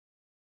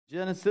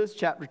Genesis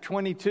chapter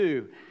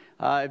 22.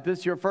 If this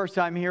is your first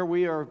time here,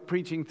 we are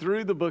preaching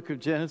through the book of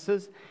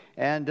Genesis.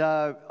 And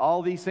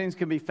all these things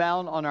can be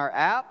found on our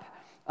app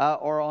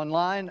or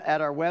online at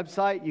our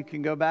website. You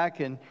can go back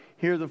and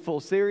hear the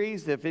full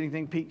series if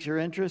anything piques your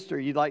interest or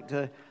you'd like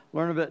to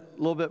learn a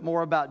little bit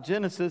more about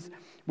Genesis.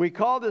 We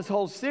call this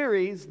whole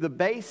series the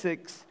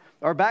basics,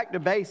 or back to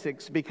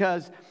basics,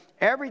 because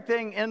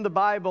everything in the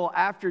Bible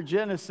after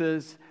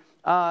Genesis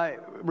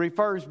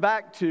refers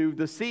back to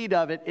the seed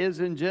of it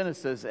is in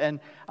Genesis. And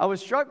I was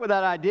struck with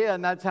that idea,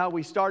 and that's how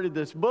we started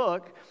this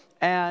book.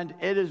 And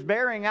it is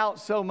bearing out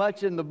so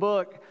much in the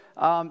book.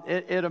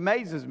 It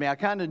amazes me. I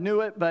kind of knew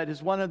it, but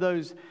it's one of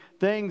those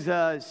things,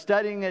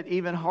 studying it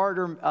even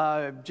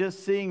harder,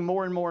 just seeing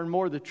more and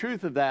more the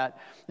truth of that.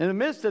 In the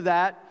midst of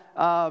that,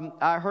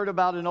 I heard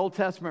about an Old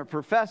Testament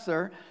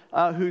professor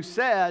who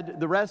said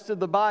the rest of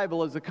the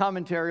Bible is a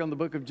commentary on the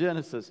book of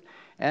Genesis.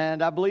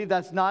 And I believe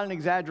that's not an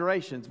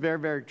exaggeration. It's very,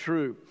 very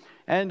true.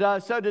 And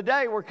so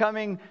today we're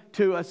coming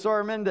to a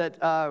sermon that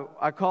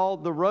I call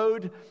The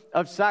Road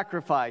of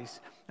Sacrifice.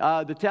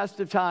 The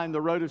test of time,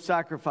 the road of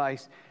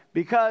sacrifice.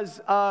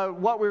 Because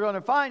what we're going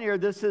to find here,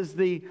 this is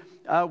the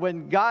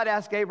when God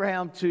asked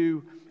Abraham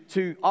to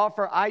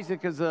offer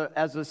Isaac as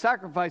a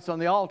sacrifice on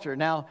the altar.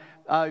 Now,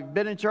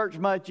 been in church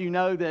much, you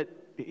know that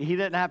he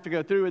didn't have to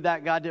go through with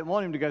that. God didn't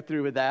want him to go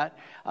through with that.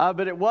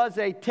 But it was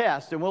a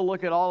test, and we'll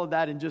look at all of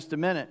that in just a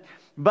minute.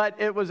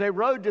 But it was a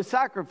road to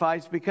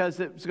sacrifice because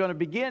it's going to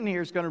begin here.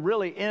 It's going to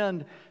really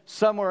end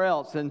somewhere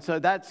else. And so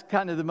that's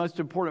kind of the most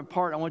important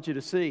part I want you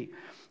to see.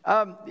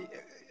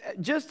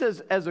 Just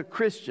as a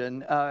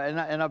Christian,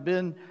 and I've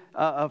been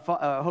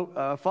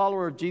a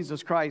follower of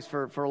Jesus Christ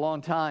for a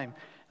long time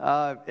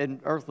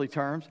in earthly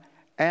terms,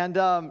 and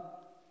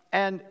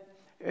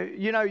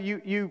you know,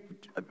 you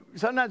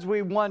sometimes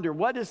we wonder,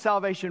 what does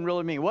salvation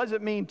really mean? What does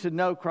it mean to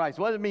know Christ?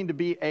 What does it mean to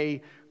be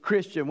a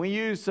Christian? We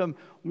use some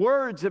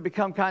words that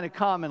become kind of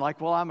common, like,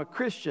 well, I'm a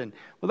Christian.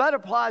 Well, that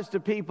applies to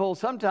people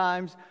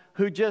sometimes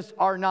who just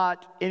are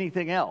not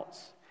anything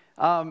else.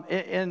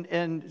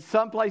 In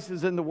some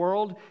places in the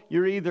world,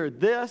 you're either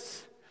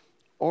this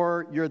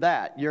or you're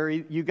that.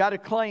 You got to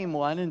claim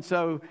one, and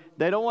so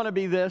they don't want to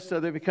be this,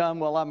 so they become,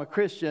 well, I'm a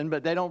Christian,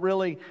 but they don't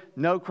really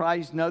know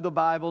Christ, know the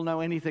Bible,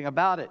 know anything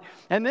about it.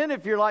 And then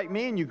if you're like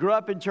me and you grew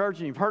up in church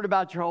and you've heard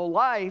about your whole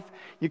life,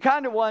 you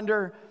kind of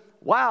wonder,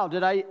 wow,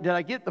 did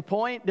I get the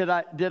point? Did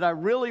I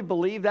really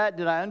believe that?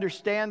 Did I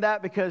understand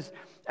that? Because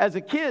as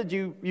a kid,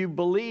 you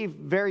believe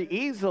very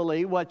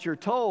easily what you're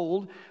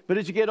told, but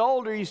as you get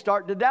older, you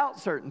start to doubt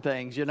certain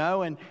things, you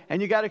know, and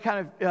you got to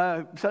kind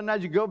of,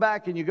 sometimes you go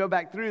back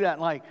through that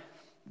and like,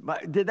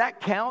 did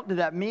that count? Did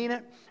that mean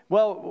it?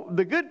 Well,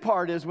 the good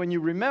part is when you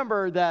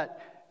remember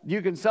that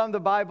you can sum the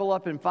Bible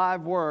up in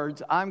 5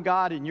 words, I'm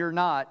God and you're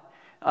not,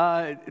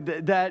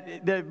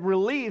 that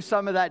relieves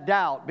some of that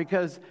doubt,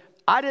 because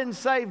I didn't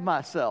save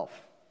myself.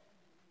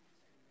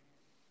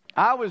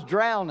 I was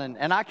drowning,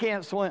 and I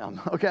can't swim,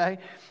 okay?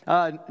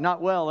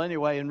 Not well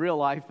anyway in real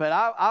life, but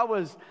I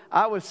was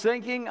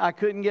sinking. I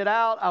couldn't get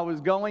out. I was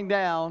going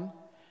down,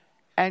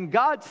 and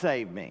God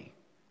saved me.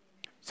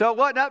 So it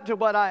wasn't up to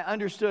what I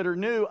understood or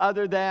knew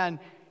other than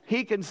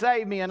He can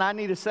save me, and I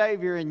need a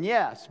Savior, and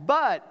yes.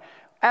 But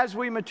as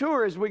we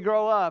mature, as we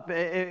grow up,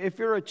 if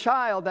you're a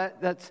child,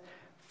 that's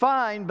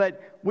fine,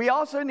 but we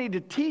also need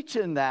to teach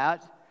in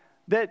that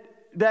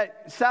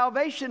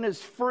salvation is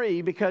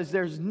free, because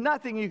there's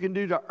nothing you can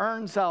do to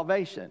earn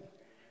salvation.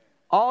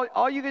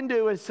 All you can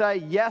do is say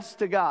yes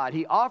to God.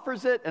 He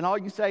offers it, and all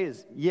you can say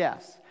is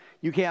yes.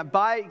 You can't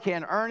buy it, you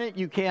can't earn it,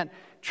 you can't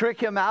trick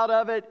Him out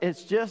of it.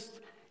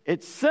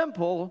 It's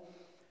simple,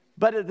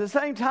 but at the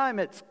same time,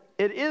 it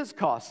is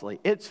costly.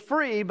 It's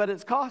free, but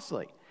it's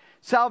costly.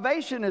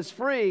 Salvation is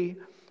free,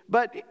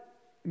 but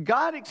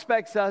God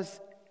expects us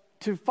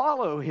to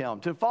follow Him,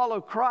 to follow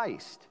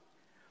Christ.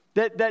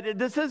 That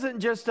this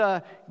isn't just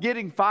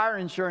getting fire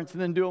insurance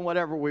and then doing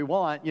whatever we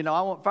want. You know,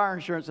 I want fire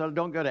insurance so I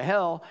don't go to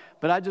hell,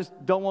 but I just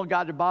don't want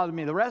God to bother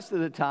me the rest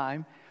of the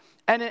time.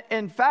 And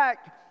in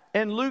fact,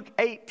 in Luke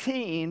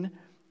 18,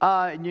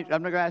 I'm not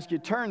going to ask you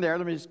to turn there.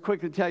 Let me just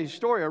quickly tell you a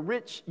story. A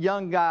rich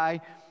young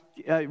guy,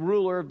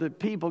 ruler of the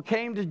people,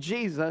 came to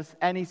Jesus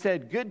and he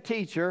said, "Good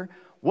teacher,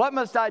 what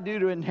must I do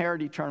to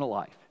inherit eternal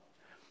life?"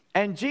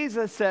 And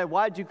Jesus said,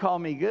 "Why'd you call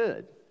me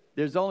good?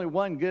 There's only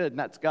one good, and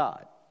that's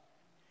God."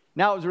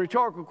 Now, it was a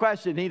rhetorical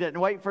question. He didn't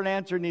wait for an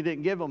answer, and he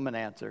didn't give him an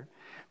answer.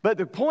 But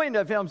the point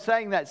of him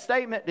saying that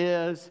statement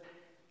is,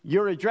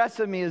 you're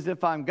addressing me as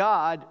if I'm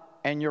God,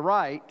 and you're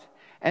right.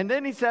 And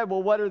then he said,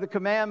 well, what are the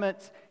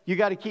commandments? You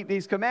got to keep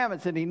these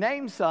commandments. And he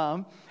named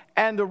some.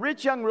 And the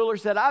rich young ruler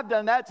said, I've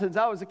done that since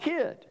I was a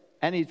kid.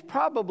 And he's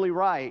probably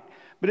right.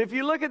 But if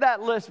you look at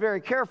that list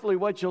very carefully,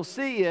 what you'll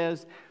see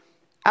is,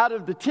 out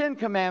of the 10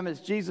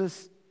 commandments,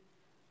 Jesus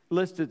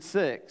listed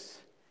 6.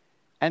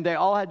 And they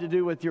all had to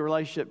do with your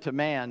relationship to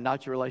man,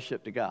 not your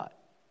relationship to God.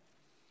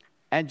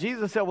 And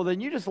Jesus said, well, then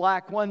you just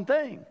lack one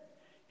thing.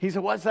 He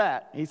said, what's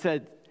that? He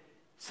said,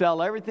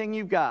 sell everything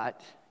you've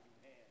got,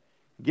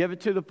 give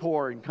it to the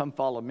poor, and come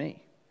follow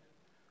me.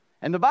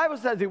 And the Bible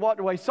says he walked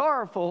away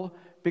sorrowful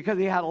because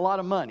he had a lot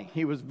of money.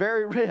 He was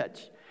very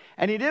rich.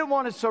 And he didn't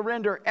want to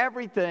surrender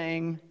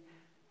everything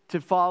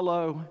to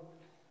follow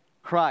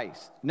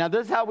Christ. Now,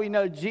 this is how we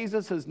know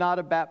Jesus is not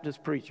a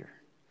Baptist preacher.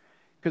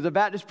 Because a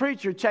Baptist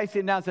preacher chased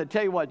him down and said,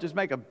 tell you what, just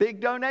make a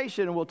big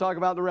donation and we'll talk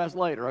about the rest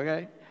later,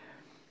 okay?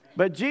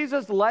 But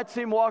Jesus lets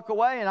him walk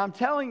away. And I'm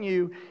telling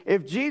you,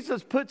 if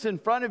Jesus puts in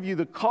front of you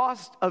the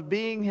cost of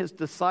being his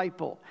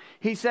disciple,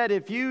 he said,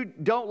 if you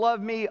don't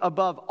love me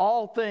above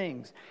all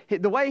things,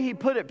 the way he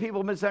put it,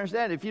 people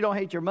misunderstand. If you don't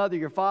hate your mother,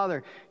 your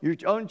father, your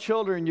own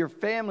children, your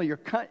family, your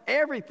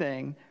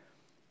everything,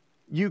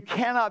 you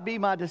cannot be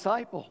my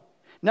disciple.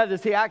 Now,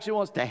 does he actually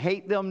wants to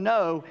hate them?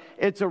 No.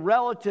 It's a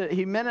relative,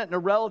 he meant it in a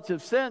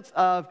relative sense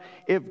of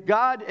if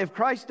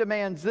Christ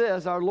demands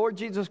this, our Lord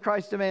Jesus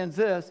Christ demands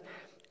this,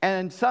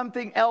 and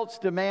something else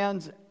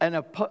demands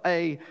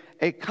a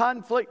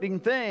conflicting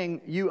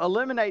thing, you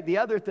eliminate the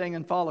other thing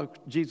and follow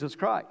Jesus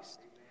Christ.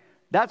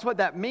 That's what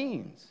that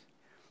means.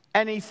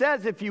 And he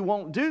says if you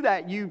won't do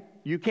that, you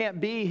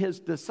can't be his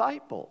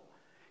disciple.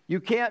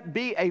 You can't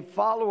be a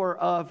follower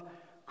of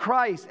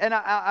Christ. And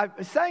I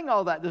sang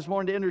all that this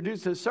morning to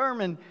introduce this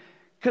sermon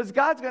because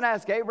God's going to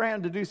ask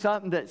Abraham to do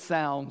something that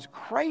sounds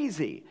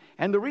crazy.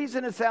 And the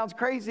reason it sounds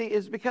crazy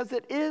is because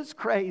it is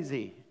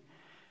crazy.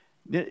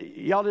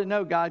 Y'all didn't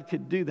know God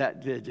could do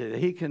that, did you?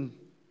 He can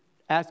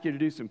ask you to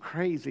do some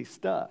crazy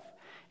stuff.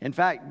 In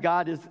fact,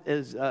 God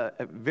is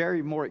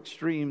very more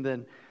extreme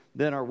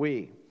than are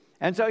we.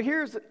 And so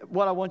here's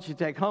what I want you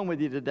to take home with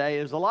you today.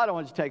 There's a lot I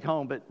want you to take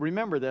home, but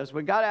remember this.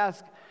 When God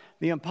asks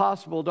the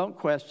impossible, don't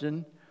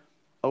question,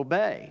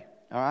 obey.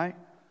 All right?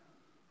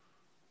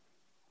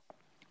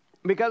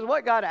 Because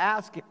what God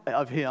asks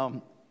of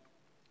him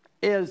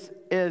is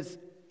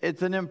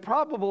it's an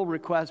improbable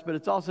request, but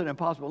it's also an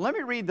impossible. Let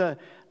me read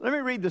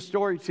the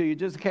story to you,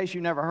 just in case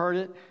you never heard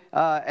it,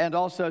 and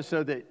also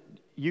so that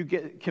you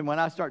can. When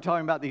I start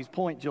talking about these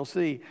points, you'll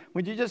see.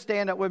 Would you just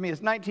stand up with me?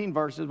 It's 19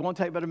 verses. Won't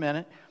take but a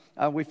minute.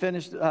 We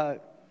finished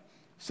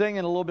singing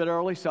a little bit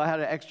early, so I had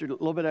a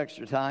little bit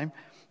extra time.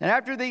 And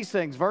after these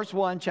things, verse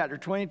 1, chapter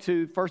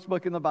 22, first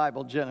book in the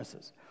Bible,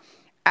 Genesis.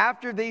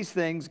 After these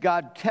things,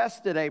 God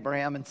tested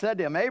Abraham and said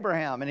to him,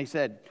 Abraham, and he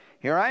said,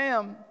 here I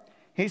am.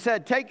 He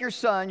said, take your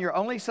son, your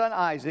only son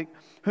Isaac,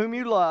 whom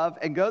you love,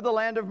 and go to the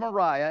land of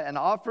Moriah and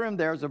offer him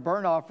there as a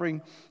burnt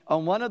offering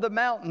on one of the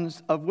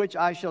mountains of which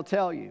I shall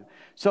tell you.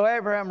 So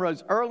Abraham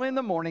rose early in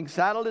the morning,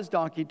 saddled his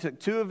donkey, took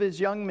 2 of his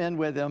young men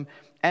with him,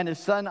 and his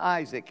son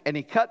Isaac. And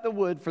he cut the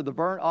wood for the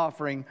burnt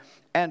offering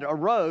and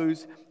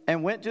arose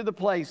and went to the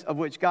place of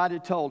which God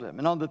had told him.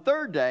 And on the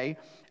 3rd day,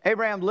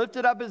 Abraham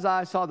lifted up his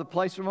eyes, saw the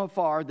place from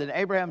afar. Then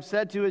Abraham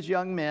said to his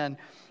young men,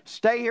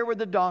 stay here with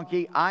the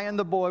donkey. I and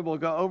the boy will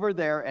go over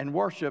there and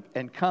worship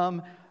and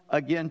come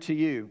again to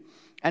you.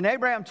 And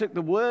Abraham took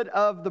the wood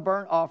of the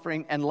burnt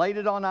offering and laid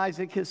it on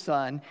Isaac his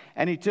son.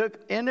 And he took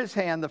in his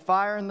hand the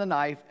fire and the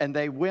knife, and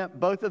they went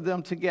both of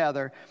them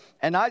together.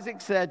 And Isaac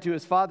said to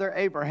his father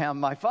Abraham,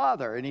 my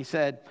father. And he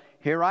said,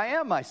 here I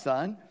am, my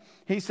son.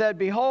 He said,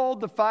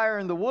 behold the fire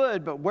and the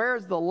wood, but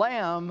where's the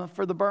lamb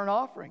for the burnt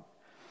offering?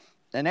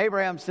 And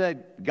Abraham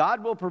said,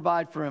 God will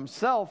provide for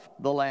himself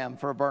the lamb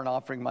for a burnt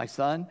offering, my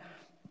son.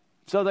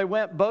 So they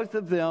went both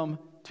of them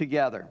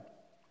together.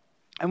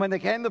 And when they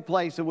came to the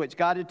place of which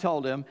God had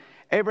told him,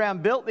 Abraham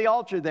built the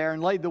altar there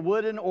and laid the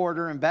wood in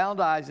order and bound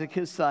Isaac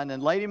his son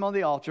and laid him on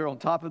the altar on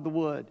top of the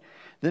wood.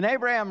 Then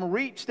Abraham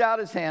reached out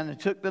his hand and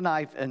took the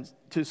knife and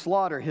to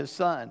slaughter his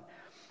son.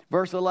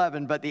 Verse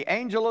 11, but the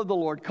angel of the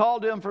Lord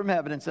called to him from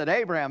heaven and said,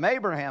 Abraham,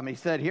 Abraham. He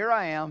said, here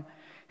I am.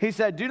 He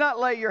said, do not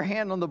lay your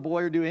hand on the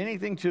boy or do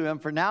anything to him,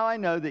 for now I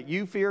know that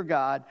you fear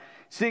God,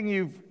 seeing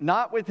you've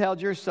not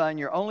withheld your son,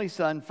 your only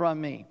son,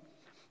 from me.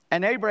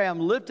 And Abraham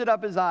lifted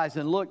up his eyes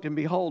and looked, and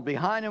behold,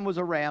 behind him was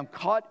a ram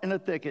caught in a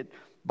thicket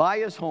by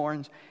his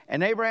horns.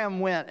 And Abraham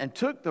went and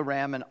took the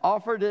ram and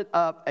offered it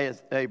up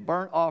as a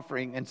burnt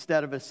offering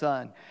instead of his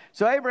son.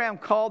 So Abraham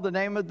called the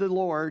name of the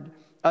Lord,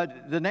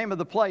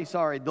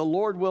 the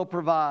Lord will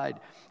provide.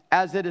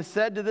 As it is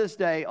said to this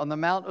day, on the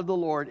mount of the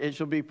Lord it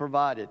shall be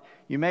provided.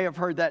 You may have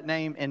heard that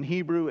name in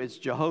Hebrew. It's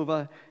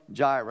Jehovah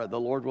Jireh, the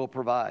Lord will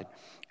provide.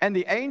 And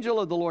the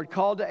angel of the Lord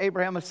called to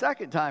Abraham a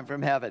second time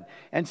from heaven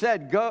and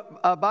said, go,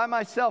 by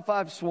myself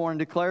I've sworn,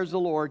 declares the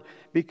Lord,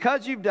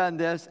 because you've done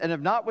this and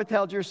have not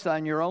withheld your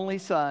son, your only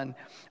son,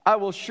 I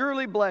will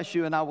surely bless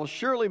you, and I will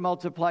surely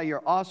multiply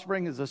your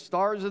offspring as the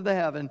stars of the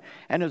heaven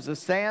and as the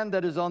sand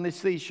that is on the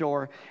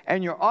seashore.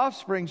 And your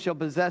offspring shall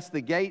possess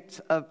the gate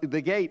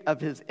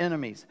of his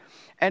enemies.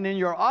 And in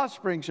your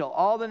offspring shall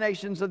all the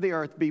nations of the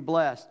earth be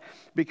blessed,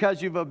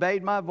 because you've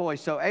obeyed my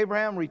voice. So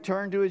Abraham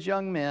returned to his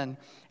young men,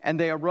 and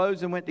they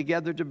arose and went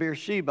together to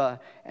Beersheba,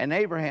 and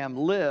Abraham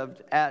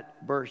lived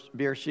at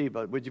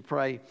Beersheba. Would you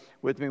pray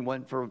with me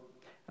for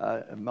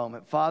a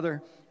moment?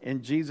 Father,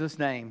 in Jesus'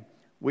 name,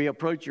 we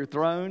approach your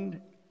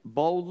throne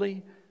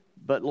boldly,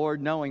 but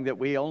Lord, knowing that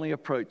we only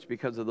approach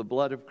because of the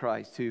blood of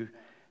Christ, who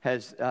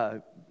has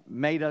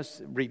made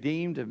us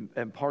redeemed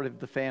and part of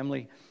the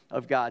family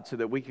of God, so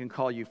that we can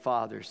call you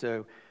Father.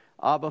 So,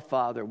 Abba,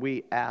 Father,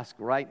 we ask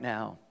right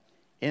now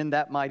in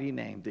that mighty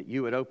name, that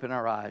you would open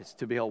our eyes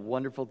to behold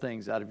wonderful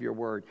things out of your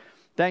word.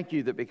 Thank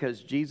you that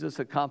because Jesus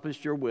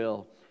accomplished your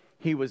will,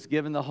 he was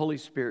given the Holy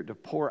Spirit to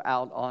pour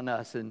out on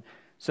us. And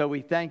so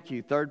we thank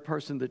you, third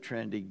person of the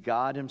Trinity,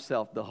 God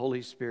himself, the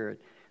Holy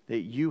Spirit,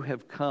 that you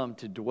have come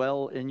to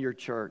dwell in your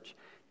church,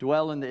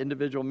 dwell in the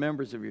individual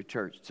members of your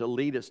church, to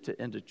lead us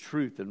into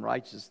truth and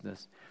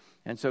righteousness.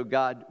 And so,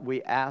 God,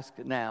 we ask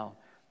now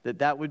that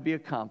that would be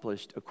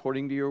accomplished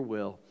according to your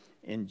will.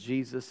 In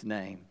Jesus'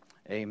 name,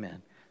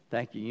 amen.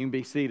 Thank you. You can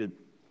be seated.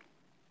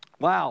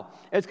 Wow.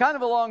 It's kind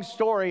of a long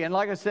story. And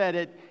like I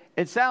said,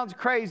 it sounds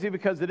crazy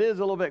because it is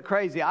a little bit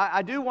crazy.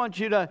 I do want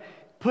you to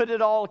put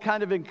it all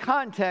kind of in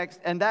context,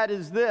 and that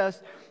is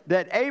this,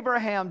 that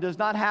Abraham does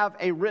not have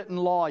a written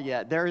law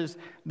yet. There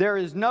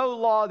is no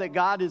law that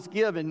God has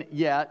given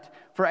yet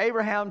for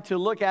Abraham to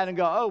look at and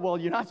go, oh, well,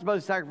 you're not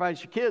supposed to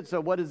sacrifice your kids,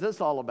 so what is this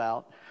all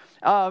about?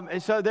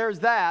 And so there's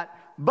that.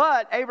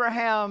 But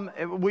Abraham,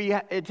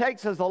 it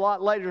takes us a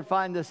lot later to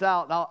find this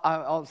out, and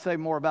I'll say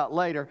more about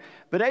later.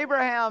 But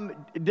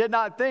Abraham did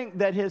not think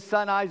that his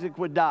son Isaac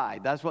would die.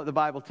 That's what the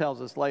Bible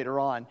tells us later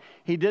on.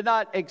 He did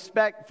not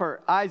expect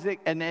for Isaac,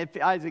 and if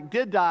Isaac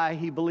did die,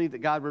 he believed that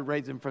God would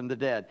raise him from the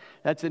dead.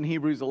 That's in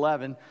Hebrews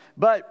 11.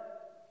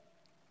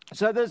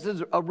 So this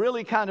is a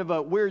really kind of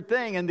a weird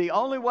thing, and the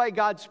only way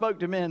God spoke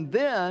to men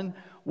then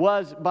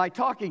was by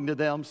talking to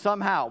them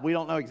somehow. We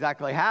don't know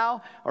exactly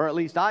how, or at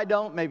least I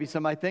don't. Maybe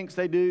somebody thinks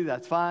they do.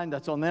 That's fine.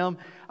 That's on them.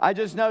 I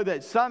just know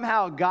that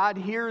somehow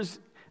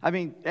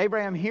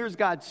Abraham hears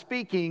God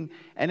speaking,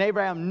 and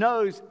Abraham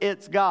knows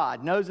it's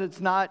God, knows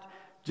it's not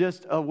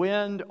just a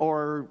wind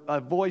or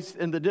a voice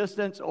in the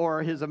distance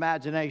or his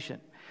imagination.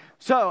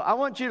 So I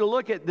want you to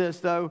look at this,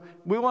 though.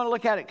 We want to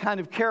look at it kind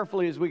of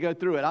carefully as we go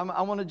through it.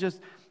 I want to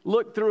just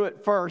look through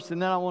it first,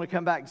 and then I want to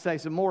come back and say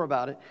some more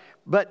about it.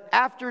 But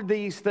after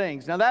these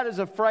things, now that is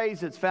a phrase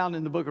that's found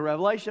in the book of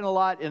Revelation a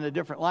lot in a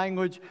different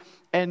language.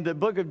 And the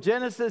book of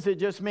Genesis, it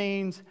just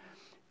means,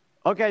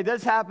 okay,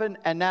 this happened,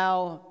 and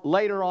now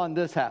later on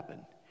this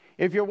happened.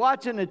 If you're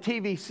watching a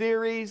TV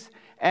series,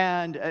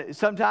 and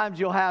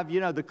sometimes you'll have,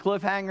 the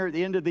cliffhanger at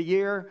the end of the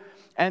year,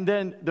 and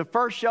then the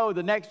first show of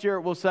the next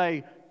year will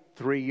say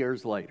 3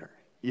 years later,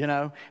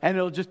 and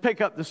it'll just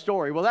pick up the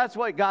story. Well, that's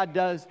what God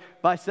does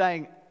by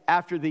saying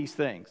after these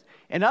things.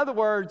 In other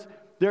words,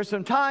 there's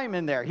some time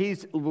in there.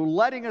 He's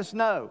letting us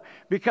know,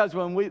 because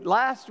when we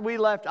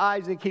left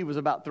Isaac, he was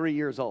about 3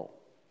 years old.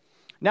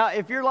 Now,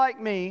 if you're like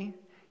me,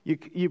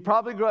 you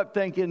probably grew up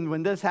thinking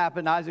when this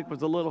happened, Isaac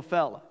was a little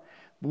fella.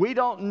 We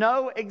don't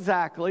know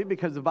exactly,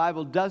 because the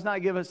Bible does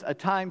not give us a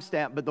time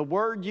stamp, but the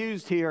word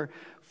used here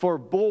for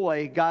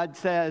boy, God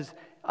says,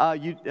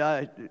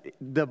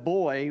 the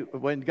boy,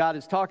 when God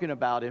is talking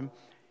about him,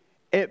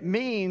 it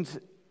means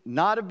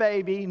not a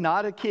baby,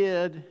 not a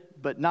kid,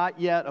 but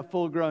not yet a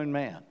full-grown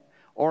man.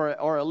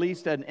 Or at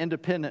least an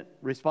independent,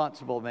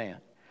 responsible man.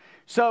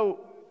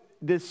 So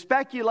the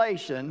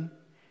speculation,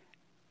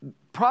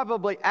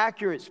 probably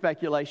accurate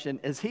speculation,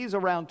 is he's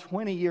around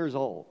 20 years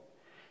old.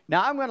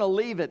 Now, I'm going to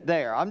leave it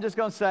there. I'm just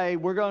going to say,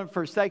 we're going,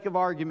 for sake of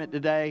argument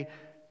today,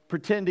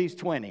 pretend he's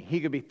 20. He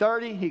could be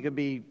 30, he could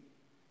be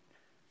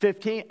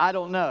 15, I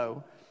don't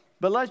know.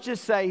 But let's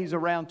just say he's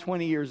around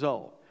 20 years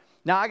old.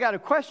 Now, I got a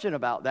question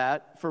about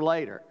that for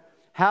later.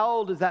 How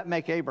old does that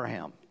make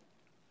Abraham?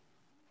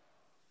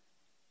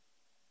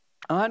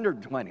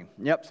 120.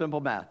 Yep,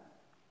 simple math.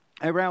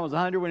 Abraham was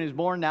 100 when he was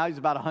born. Now he's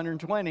about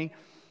 120,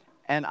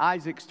 and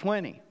Isaac's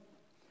 20.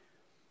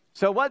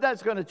 So what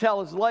that's going to tell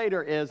us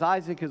later is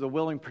Isaac is a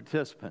willing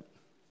participant.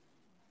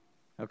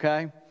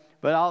 Okay?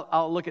 But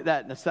I'll look at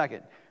that in a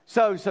second.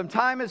 So some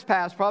time has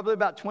passed, probably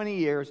about 20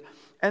 years,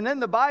 and then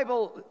the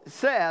Bible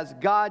says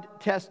God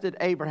tested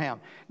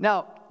Abraham.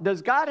 Now,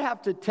 does God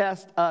have to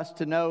test us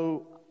to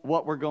know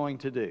what we're going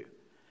to do?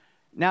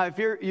 Now, if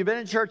you've been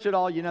in church at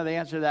all, you know the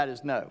answer to that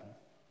is no.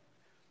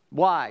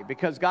 Why?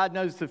 Because God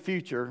knows the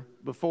future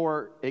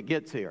before it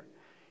gets here.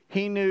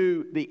 He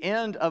knew the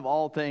end of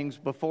all things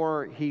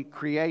before he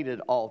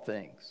created all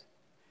things.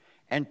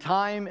 And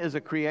time is a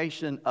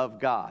creation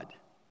of God.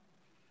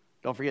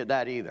 Don't forget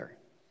that either.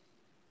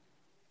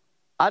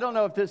 I don't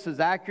know if this is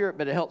accurate,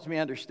 but it helps me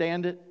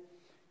understand it.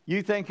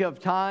 You think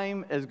of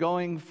time as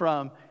going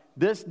from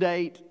this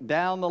date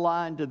down the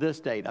line to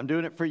this date. I'm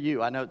doing it for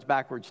you. I know it's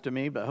backwards to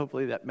me, but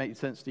hopefully that makes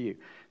sense to you.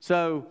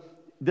 So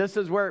this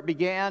is where it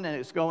began, and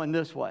it's going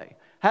this way.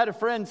 I had a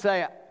friend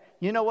say,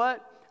 you know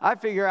what? I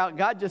figure out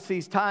God just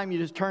sees time. You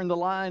just turn the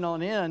line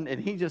on in, and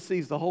he just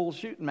sees the whole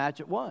shooting match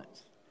at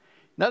once.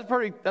 That's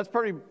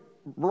pretty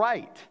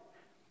right.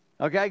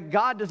 Okay?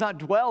 God does not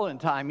dwell in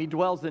time. He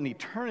dwells in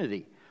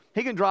eternity.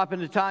 He can drop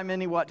into time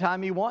any what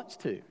time he wants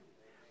to.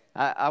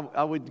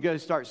 I would go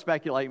start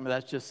speculating, but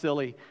that's just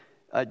silly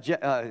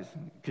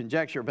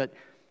conjecture.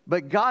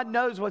 But God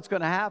knows what's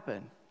going to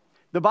happen.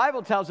 The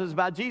Bible tells us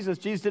about Jesus.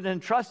 Jesus didn't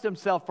entrust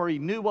himself, for he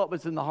knew what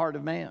was in the heart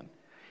of man.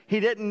 He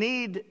didn't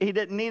need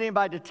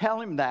anybody to tell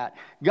him that.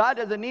 God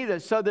doesn't need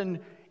us. So then,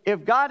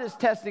 if God is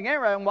testing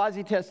Abraham, why is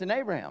he testing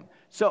Abraham?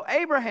 So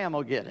Abraham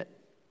will get it.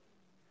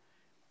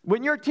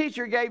 When your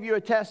teacher gave you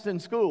a test in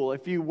school,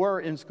 if you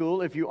were in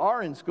school, if you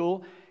are in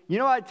school, you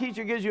know why a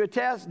teacher gives you a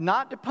test?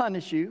 Not to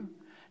punish you,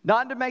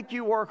 not to make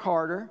you work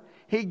harder.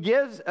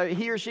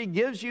 He or she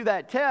gives you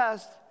that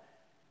test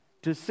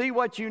to see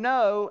what you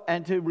know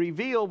and to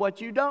reveal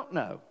what you don't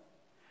know,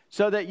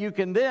 so that you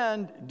can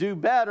then do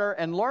better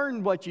and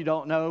learn what you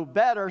don't know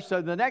better,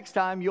 so the next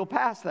time you'll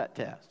pass that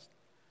test.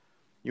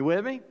 You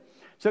with me?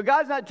 So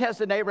God's not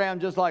testing Abraham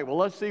just like, well,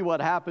 let's see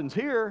what happens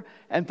here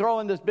and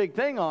throwing this big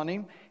thing on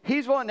him.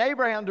 He's wanting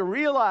Abraham to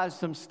realize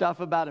some stuff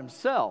about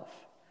himself,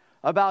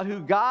 about who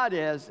God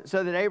is,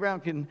 so that Abraham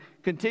can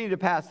continue to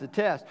pass the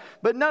test.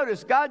 But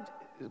notice, God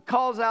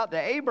calls out to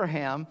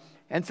Abraham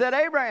and said,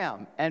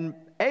 Abraham. And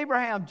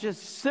Abraham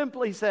just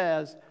simply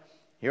says,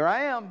 here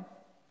I am.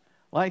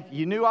 Like,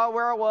 you knew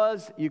where I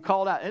was, you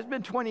called out. It's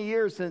been 20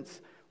 years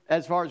since,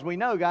 as far as we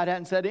know, God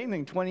hadn't said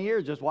anything. 20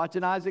 years, just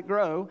watching Isaac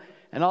grow.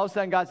 And all of a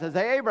sudden God says,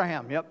 hey,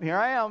 Abraham, yep, here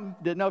I am.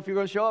 Didn't know if you're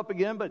going to show up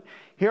again, but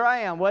here I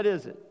am. What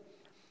is it?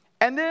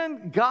 And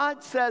then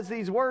God says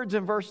these words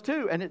in verse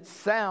 2, and it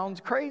sounds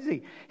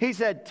crazy. He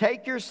said,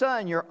 take your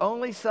son, your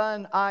only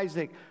son,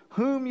 Isaac,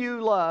 whom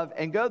you love,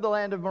 and go to the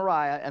land of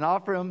Moriah and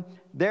offer him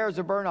there as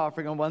a burnt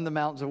offering on one of the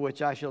mountains of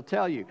which I shall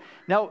tell you.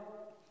 Now,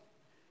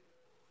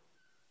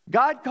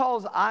 God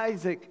calls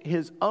Isaac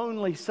his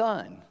only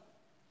son.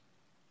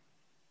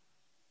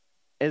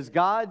 Is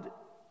God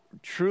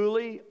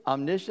truly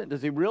omniscient?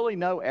 Does he really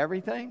know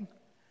everything?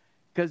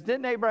 Because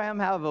didn't Abraham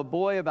have a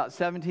boy about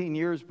 17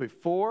 years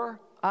before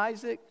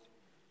Isaac?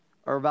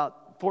 Or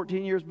about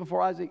 14 years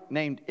before Isaac,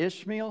 named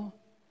Ishmael?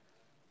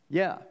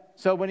 Yeah.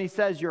 So when he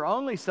says your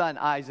only son,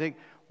 Isaac,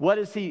 what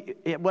is he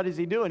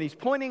doing? He's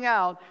pointing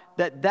out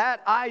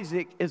that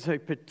Isaac is a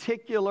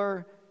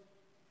particular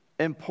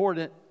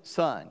important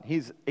son.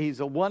 He's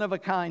a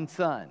one-of-a-kind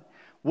son.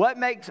 What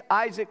makes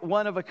Isaac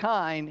one of a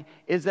kind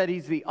is that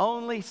he's the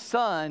only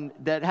son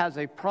that has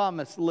a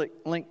promise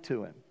linked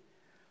to him.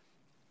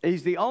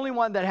 He's the only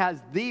one that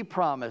has the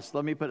promise,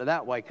 let me put it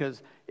that way,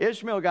 because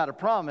Ishmael got a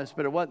promise,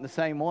 but it wasn't the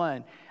same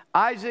one.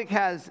 Isaac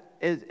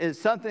is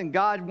something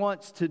God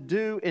wants to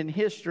do in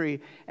history,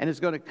 and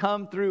it's going to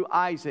come through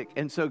Isaac.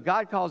 And so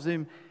God calls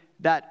him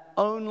that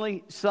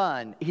only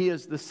son. He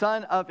is the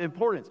son of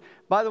importance.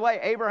 By the way,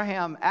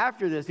 Abraham,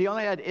 after this, he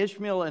only had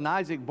Ishmael and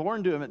Isaac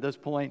born to him at this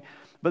point.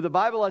 But the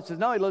Bible lets us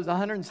know he lives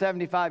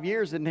 175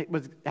 years and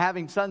was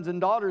having sons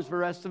and daughters for the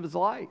rest of his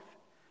life.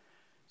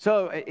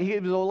 So he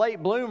was a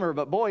late bloomer,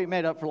 but boy, he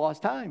made up for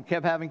lost time.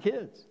 Kept having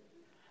kids.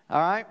 All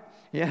right?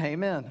 Yeah,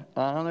 amen.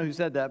 I don't know who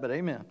said that, but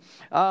amen.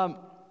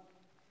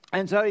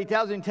 And so he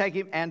tells him to take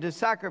him and to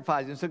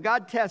sacrifice him. So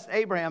God tests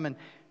Abraham, and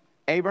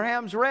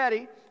Abraham's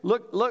ready.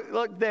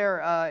 Look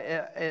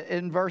there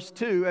in verse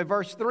 2.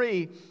 Verse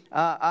 3,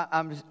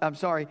 I'm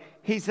sorry.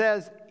 He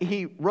says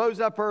he rose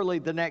up early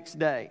the next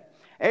day.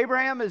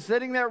 Abraham is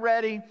sitting there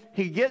ready.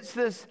 He gets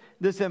this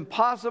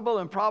impossible,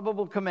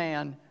 improbable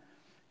command.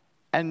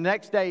 And the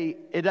next day,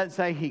 it doesn't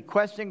say he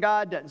questioned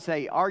God, doesn't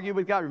say he argued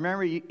with God.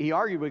 Remember, he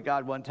argued with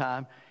God one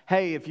time.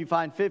 Hey, if you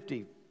find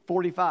 50,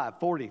 45,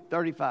 40,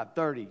 35,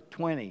 30,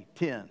 20,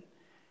 10,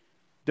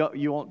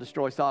 you won't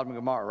destroy Sodom and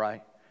Gomorrah,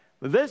 right?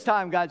 But this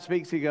time God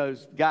speaks, he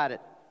goes, got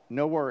it,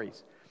 no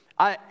worries.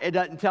 It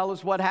doesn't tell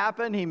us what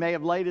happened. He may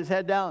have laid his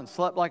head down and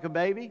slept like a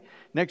baby.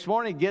 Next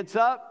morning, he gets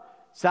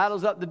up,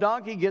 saddles up the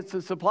donkey, gets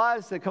the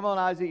supplies, says, come on,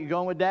 Isaac, you're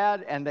going with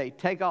Dad. And they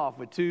take off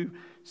with 2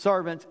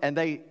 servants, and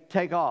they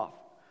take off.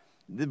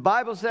 The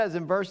Bible says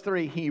in verse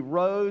 3, he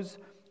rose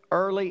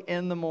early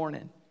in the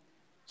morning.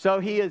 So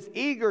he is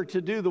eager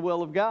to do the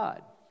will of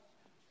God.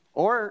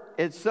 Or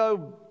it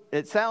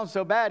sounds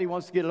so bad he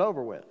wants to get it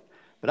over with.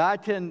 But I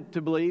tend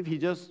to believe he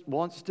just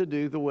wants to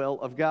do the will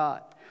of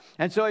God.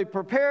 And so he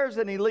prepares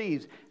and he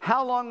leaves.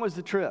 How long was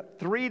the trip?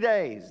 3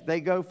 days. They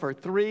go for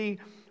 3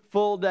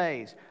 full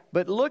days.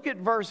 But look at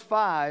verse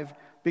 5,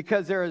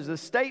 because there is a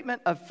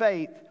statement of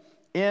faith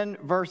in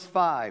verse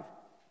 5.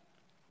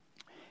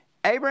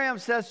 Abraham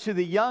says to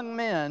the young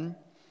men,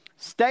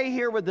 stay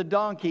here with the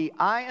donkey.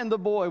 I and the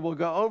boy will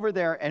go over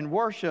there and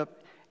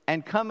worship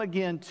and come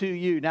again to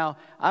you. Now,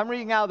 I'm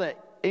reading out the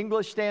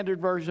English Standard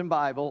Version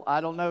Bible.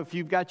 I don't know if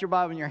you've got your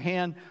Bible in your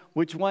hand,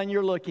 which one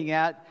you're looking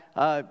at.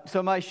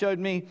 Somebody showed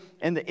me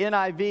in the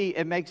NIV,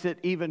 it makes it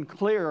even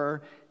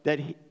clearer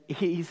that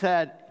he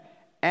said,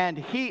 and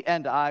he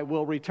and I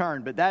will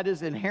return. But that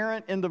is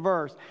inherent in the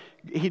verse.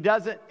 He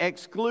doesn't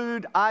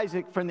exclude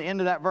Isaac from the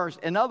end of that verse.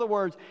 In other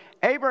words,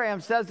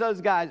 Abraham says to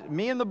those guys,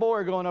 me and the boy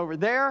are going over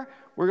there.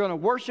 We're going to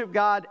worship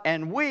God,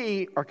 and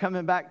we are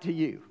coming back to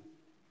you.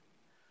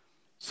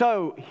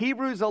 So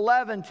Hebrews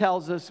 11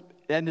 tells us,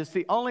 and it's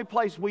the only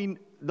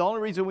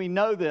reason we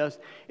know this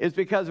is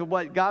because of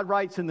what God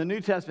writes in the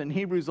New Testament in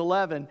Hebrews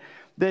 11,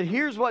 that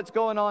here's what's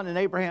going on in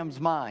Abraham's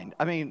mind.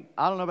 I mean,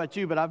 I don't know about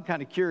you, but I'm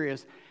kind of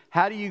curious.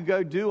 How do you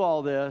go do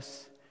all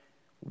this?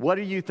 What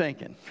are you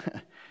thinking?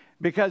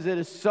 Because it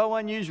is so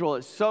unusual.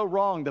 It's so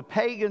wrong. The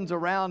pagans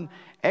around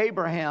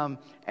Abraham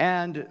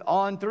and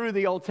on through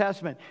the Old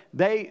Testament,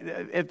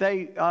 if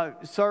they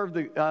served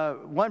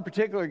one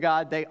particular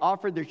God, they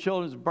offered their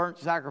children as burnt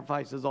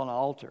sacrifices on an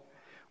altar.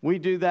 We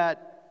do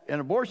that in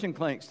abortion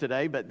clinics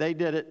today, but they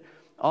did it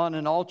on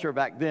an altar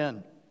back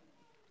then.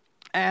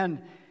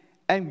 And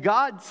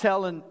God's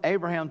telling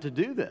Abraham to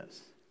do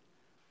this.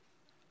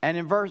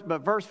 And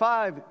verse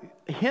 5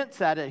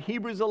 hints at it.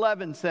 Hebrews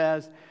 11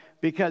 says,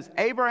 because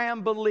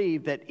Abraham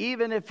believed that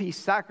even if he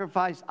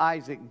sacrificed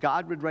Isaac,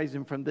 God would raise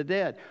him from the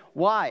dead.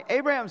 Why?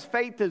 Abraham's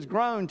faith has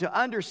grown to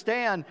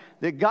understand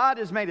that God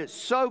has made it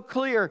so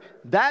clear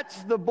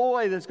that's the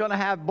boy that's going to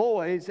have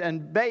boys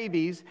and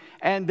babies,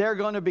 and they're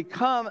going to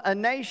become a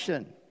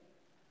nation.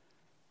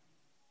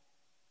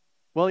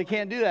 Well, he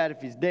can't do that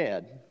if he's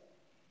dead.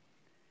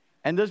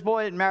 And this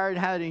boy hadn't married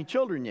and had any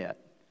children yet.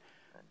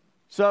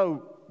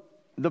 So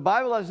the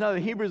Bible lets us know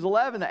in Hebrews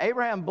 11 that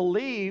Abraham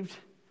believed,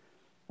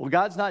 well,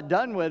 God's not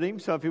done with him,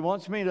 so if he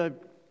wants me to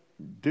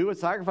do a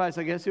sacrifice,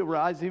 I guess he'll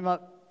rise him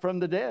up from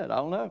the dead. I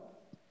don't know.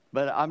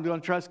 But I'm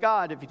going to trust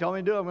God. If he told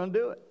me to do it, I'm going to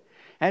do it.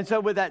 And so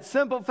with that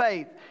simple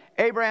faith,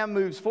 Abraham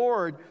moves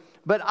forward.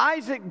 But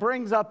Isaac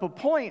brings up a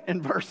point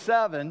in verse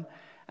 7,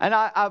 and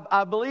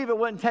I believe it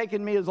wouldn't have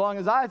taken me as long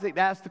as Isaac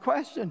to ask the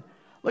question.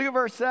 Look at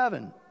verse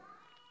 7.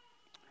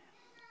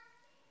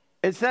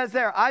 It says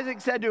there, Isaac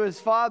said to his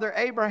father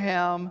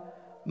Abraham,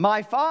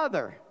 my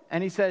father.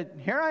 And he said,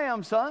 here I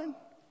am, son.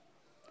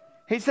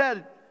 He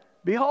said,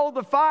 behold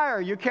the fire.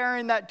 You're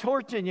carrying that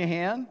torch in your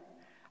hand.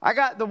 I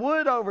got the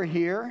wood over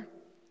here.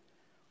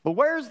 But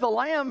where's the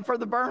lamb for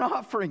the burnt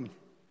offering?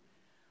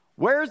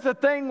 Where's the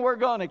thing we're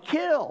going to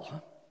kill?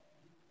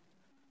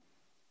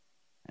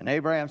 And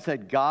Abraham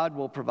said, God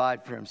will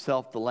provide for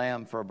himself the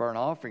lamb for a burnt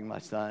offering, my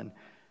son.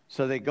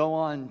 So they go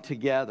on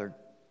together.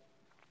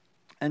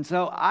 And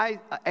so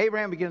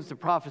Abraham begins to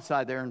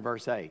prophesy there in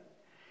verse 8.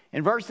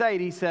 In verse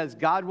 8, he says,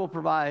 God will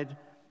provide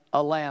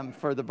a lamb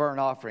for the burnt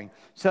offering.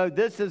 So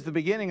this is the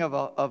beginning of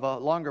a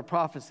longer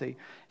prophecy.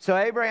 So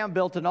Abraham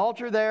built an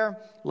altar there,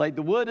 laid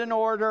the wood in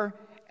order,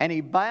 and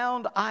he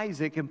bound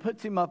Isaac and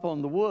puts him up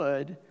on the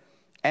wood.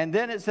 And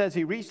then it says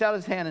he reached out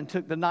his hand and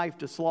took the knife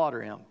to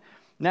slaughter him.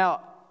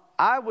 Now,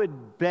 I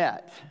would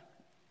bet,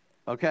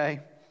 okay,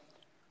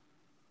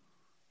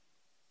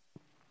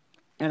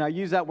 and I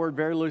use that word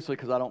very loosely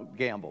because I don't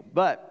gamble,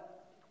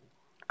 but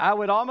I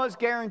would almost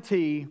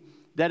guarantee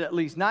that at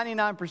least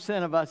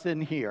 99% of us in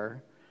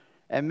here,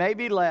 and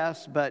maybe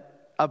less,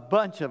 but a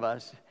bunch of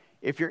us,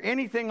 if you're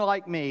anything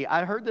like me,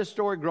 I heard this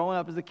story growing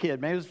up as a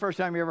kid. Maybe it was the first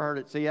time you ever heard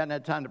it, so you hadn't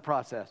had time to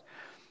process.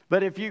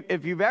 But if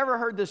you've ever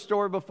heard this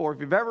story before, if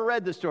you've ever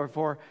read this story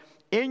before,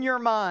 in your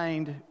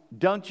mind,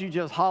 don't you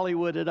just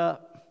Hollywood it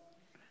up?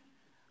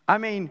 I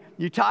mean,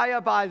 you tie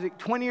up Isaac,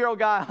 20-year-old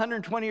guy,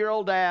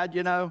 120-year-old dad,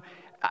 you know.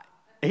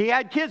 He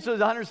had kids till he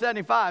was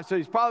 175, so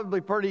he's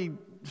probably pretty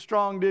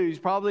strong dude. He's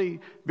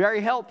probably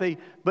very healthy,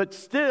 but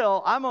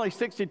still, I'm only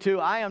 62.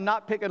 I am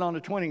not picking on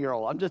a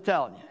 20-year-old. I'm just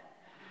telling you.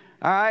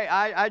 All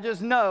right, I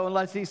just know,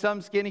 unless he's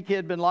some skinny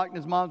kid been locked in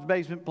his mom's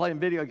basement playing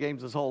video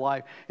games his whole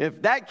life.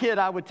 If that kid,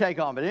 I would take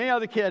on, but any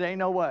other kid, ain't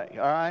no way. All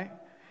right,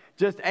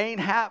 just ain't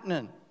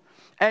happening.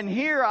 And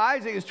here,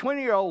 Isaac, his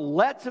 20-year-old,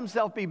 lets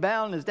himself be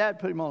bound, and his dad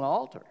put him on the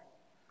altar.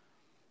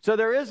 So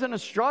there isn't a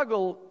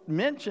struggle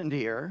mentioned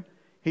here.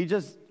 He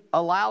just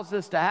allows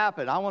this to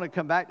happen. I want to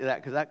come back to that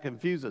because that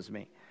confuses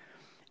me.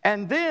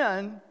 And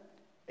then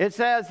it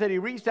says that he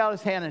reached out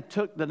his hand and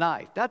took the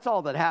knife. That's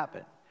all that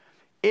happened.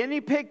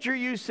 Any picture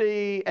you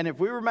see, and if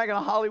we were making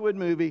a Hollywood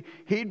movie,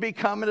 he'd be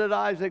coming at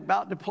Isaac,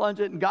 about to plunge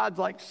it, and God's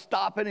like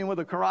stopping him with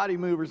a karate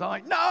move or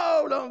something. Like,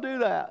 no, don't do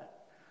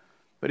that.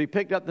 But he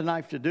picked up the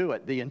knife to do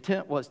it. The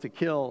intent was to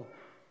kill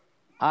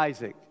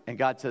Isaac. And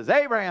God says,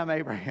 Abraham,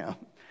 Abraham.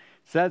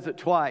 Says it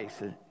twice.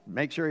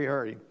 Make sure you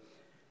heard him.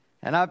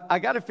 And I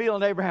got a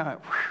feeling Abraham went,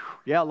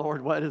 yeah,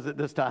 Lord, what is it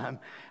this time?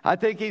 I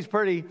think he's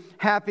pretty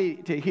happy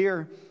to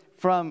hear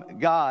from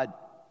God.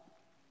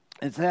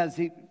 It says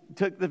he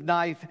took the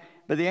knife,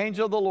 but the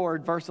angel of the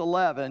Lord, verse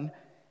 11,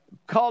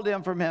 called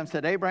him from him,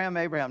 said, Abraham,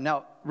 Abraham.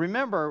 Now,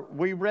 remember,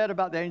 we read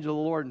about the angel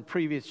of the Lord in the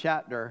previous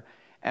chapter,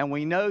 and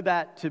we know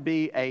that to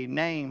be a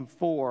name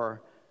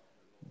for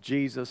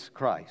Jesus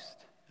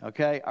Christ.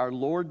 Okay? Our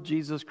Lord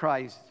Jesus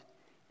Christ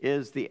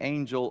is the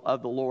angel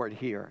of the Lord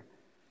here.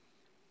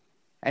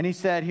 And he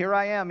said, here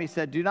I am. He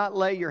said, do not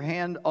lay your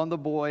hand on the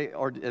boy,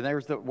 and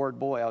there's the word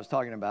boy I was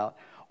talking about,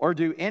 or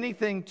do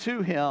anything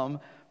to him,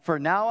 for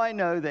now I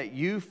know that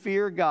you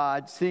fear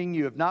God, seeing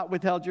you have not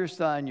withheld your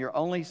son, your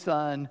only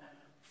son,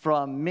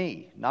 from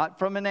me. Not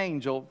from an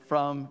angel,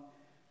 from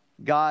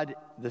God,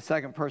 the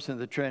second person of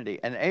the Trinity.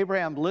 And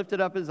Abraham lifted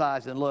up his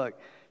eyes and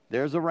looked,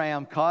 there's a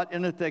ram caught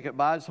in the thicket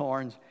by his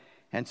horns.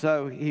 And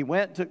so he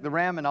went, took the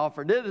ram and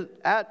offered it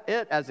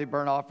as a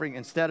burnt offering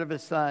instead of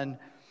his son.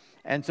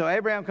 And so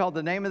Abraham called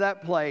the name of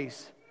that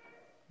place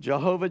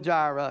Jehovah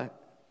Jireh.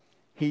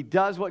 He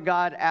does what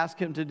God asked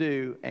him to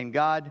do, and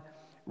God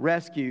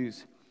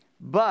rescues.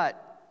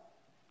 But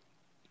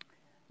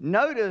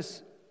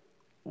notice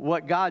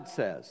what God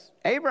says.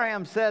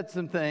 Abraham said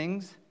some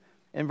things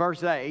in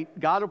verse 8.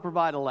 God will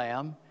provide a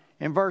lamb.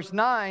 In verse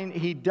 9,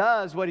 he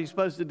does what he's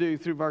supposed to do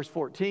through verse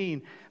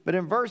 14. But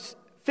in verse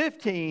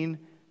 15,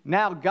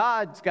 now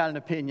God's got an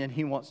opinion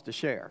he wants to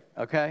share.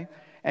 Okay?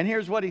 And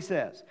here's what he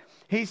says.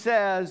 He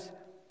says,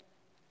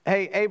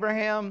 hey,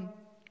 Abraham,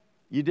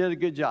 you did a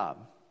good job.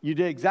 You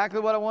did exactly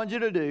what I wanted you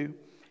to do.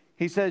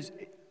 He says,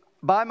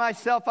 by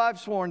myself I've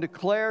sworn,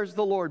 declares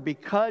the Lord,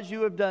 because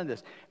you have done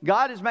this.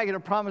 God is making a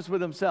promise with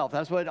himself.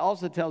 That's what it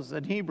also tells us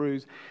in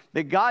Hebrews,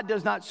 that God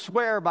does not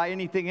swear by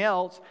anything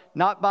else,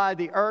 not by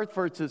the earth,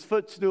 for it's his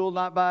footstool,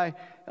 not by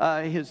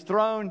his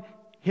throne.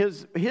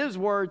 His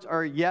words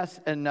are yes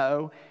and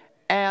no.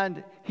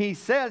 And he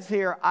says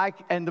here,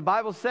 and the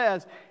Bible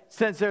says,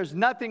 since there's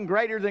nothing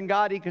greater than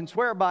God he can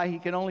swear by, he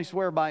can only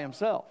swear by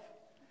himself.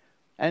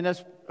 And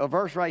that's a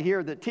verse right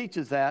here that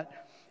teaches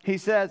that. He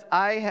says,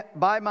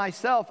 by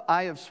myself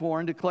I have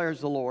sworn,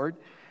 declares the Lord,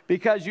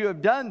 because you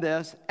have done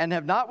this and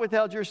have not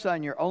withheld your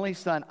son, your only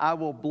son, I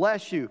will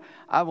bless you.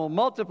 I will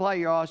multiply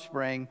your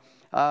offspring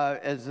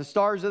as the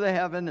stars of the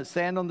heaven, the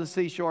sand on the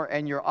seashore,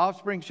 and your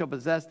offspring shall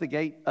possess the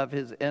gate of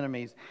his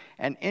enemies.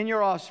 And in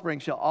your offspring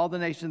shall all the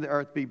nations of the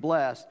earth be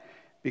blessed,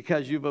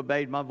 because you've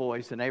obeyed my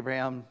voice. And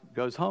Abraham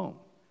goes home.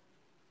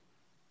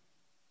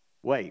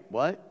 Wait,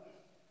 what?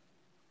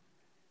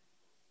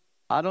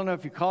 I don't know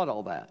if you caught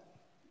all that.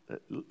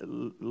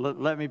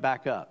 Let me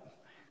back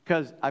up,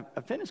 because I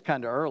finished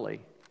kind of early.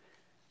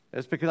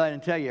 It's because I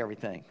didn't tell you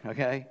everything,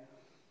 okay?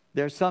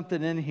 There's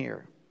something in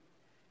here.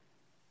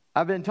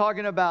 I've been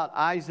talking about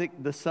Isaac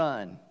the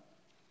son,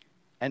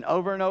 and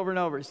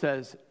over it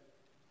says,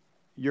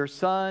 your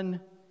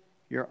son,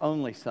 your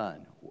only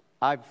son.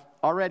 I've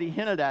already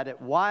hinted at it.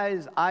 Why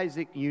is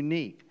Isaac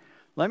unique?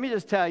 Let me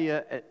just tell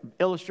you,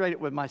 illustrate it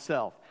with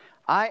myself.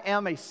 I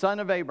am a son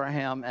of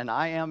Abraham, and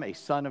I am a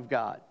son of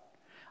God.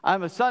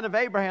 I'm a son of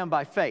Abraham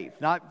by faith,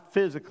 not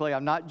physically.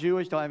 I'm not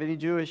Jewish, don't have any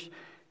Jewish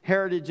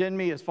heritage in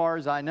me as far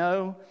as I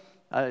know.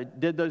 I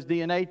did those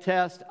DNA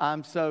tests.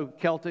 I'm so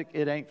Celtic,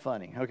 it ain't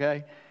funny,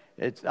 okay?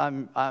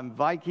 I'm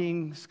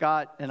Viking,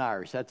 Scot, and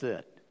Irish. That's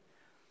it.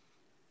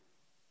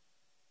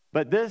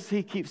 But this,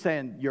 he keeps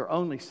saying, your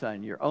only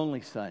son, your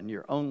only son,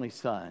 your only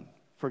son.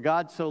 For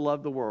God so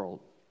loved the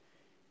world,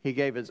 he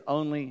gave his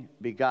only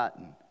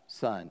begotten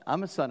son.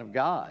 I'm a son of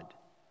God,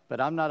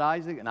 but I'm not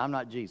Isaac and I'm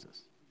not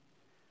Jesus.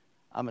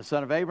 I'm a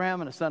son of Abraham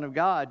and a son of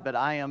God, but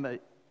I am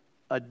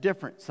a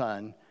different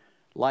son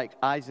like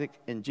Isaac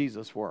and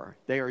Jesus were.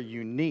 They are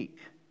unique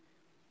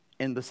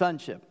in the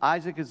sonship.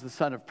 Isaac is the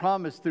son of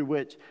promise through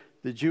which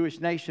the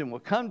Jewish nation will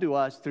come to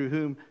us, through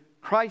whom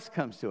Christ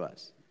comes to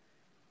us.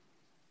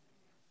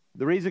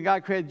 The reason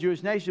God created the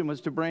Jewish nation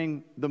was to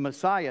bring the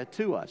Messiah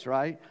to us,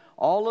 right?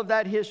 All of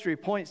that history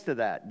points to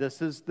that.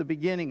 This is the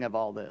beginning of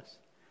all this.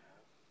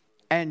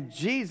 And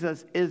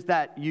Jesus is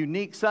that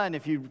unique son.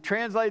 If you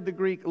translate the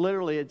Greek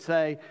literally, it'd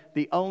say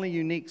the only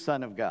unique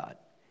son of God.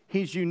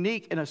 He's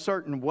unique in a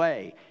certain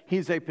way.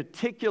 He's a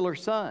particular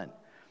son.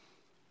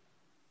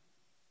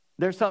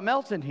 There's something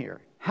else in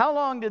here. How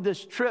long did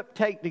this trip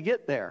take to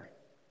get there?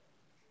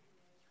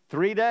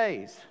 3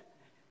 days.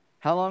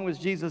 How long was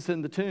Jesus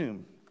in the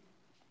tomb?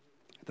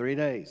 3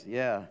 days,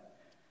 yeah.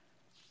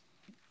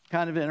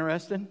 Kind of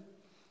interesting.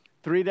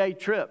 3-day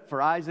trip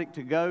for Isaac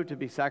to go to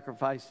be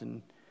sacrificed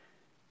and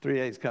 3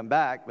 days come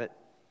back.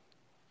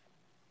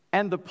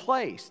 And the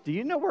place, do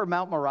you know where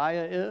Mount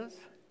Moriah is?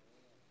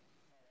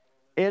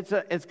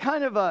 It's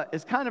kind of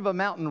a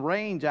mountain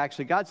range,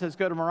 actually. God says,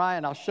 go to Moriah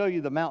and I'll show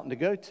you the mountain to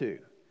go to.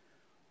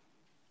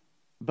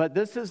 But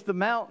this is the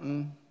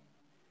mountain,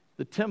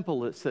 the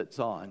temple it sits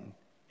on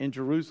in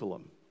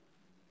Jerusalem.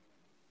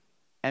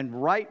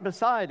 And right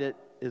beside it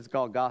is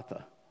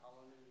Golgotha,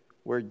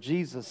 where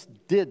Jesus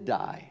did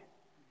die,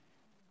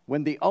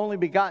 when the only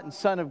begotten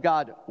Son of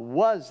God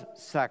was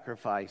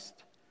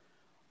sacrificed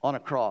on a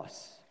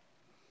cross.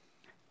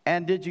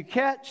 And did you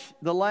catch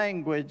the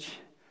language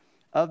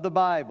of the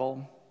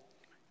Bible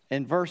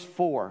in verse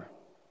 4?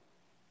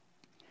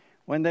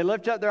 When they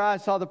lifted up their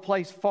eyes, saw the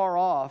place far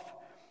off.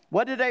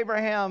 What did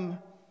Abraham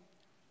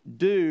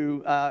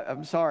do?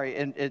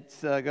 And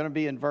it's going to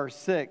be in verse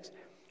 6.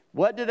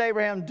 What did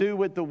Abraham do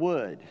with the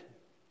wood?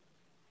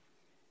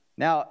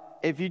 Now,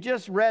 if you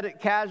just read it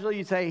casually,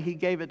 you say he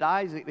gave it to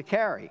Isaac to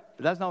carry.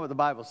 But that's not what the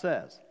Bible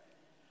says.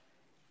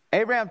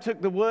 Abraham took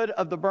the wood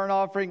of the burnt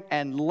offering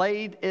and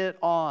laid it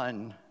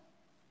on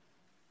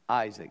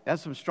Isaac.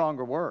 That's some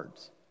stronger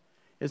words.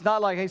 It's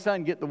not like, hey,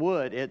 son, get the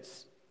wood.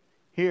 It's,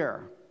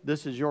 here,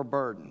 this is your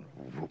burden.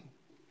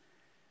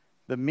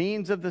 The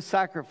means of the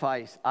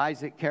sacrifice,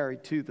 Isaac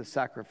carried to the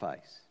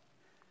sacrifice.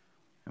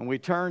 And we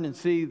turn and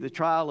see the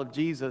trial of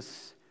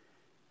Jesus,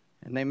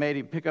 and they made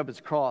him pick up his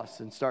cross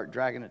and start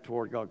dragging it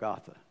toward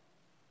Golgotha.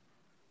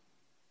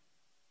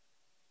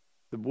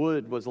 The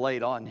wood was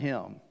laid on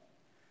him.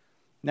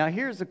 Now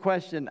here's the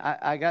question.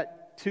 I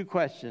got 2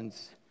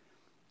 questions.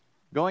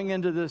 Going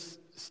into this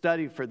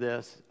study for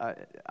this,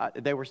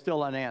 they were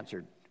still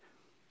unanswered.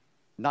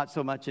 Not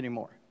so much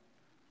anymore.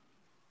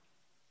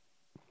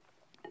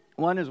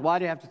 One is, why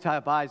do you have to tie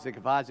up Isaac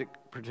if Isaac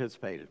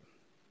participated?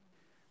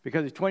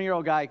 Because a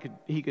 20-year-old guy,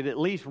 he could at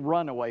least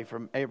run away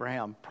from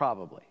Abraham,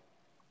 probably.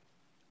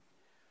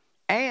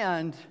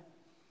 And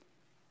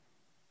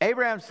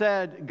Abraham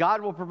said,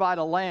 God will provide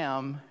a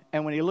lamb,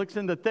 and when he looks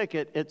in the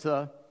thicket, it's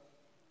a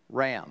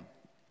ram.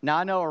 Now,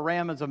 I know a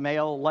ram is a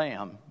male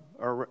lamb,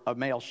 or a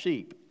male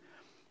sheep.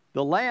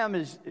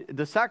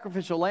 The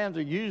sacrificial lambs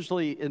are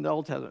usually in the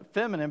Old Testament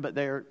feminine, but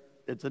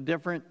it's a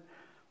different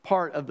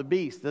part of the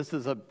beast. This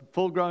is a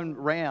full-grown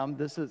ram.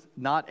 This is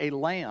not a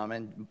lamb.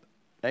 And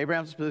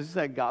Abraham specifically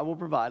said, God will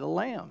provide a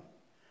lamb.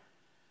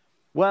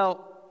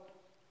 Well,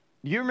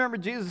 you remember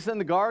Jesus in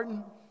the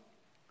garden?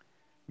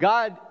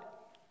 God,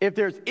 if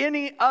there's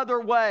any other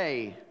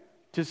way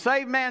to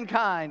save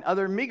mankind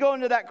other than me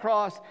going to that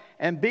cross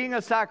and being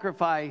a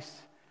sacrifice,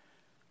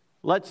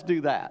 let's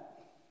do that.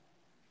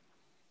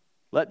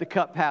 Let the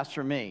cup pass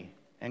from me.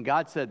 And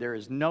God said, there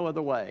is no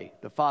other way.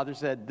 The Father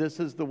said, this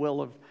is the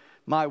will of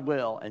my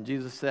will. And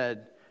Jesus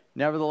said,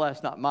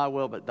 nevertheless, not my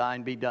will, but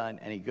thine be done.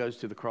 And he goes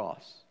to the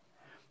cross.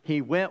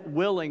 He went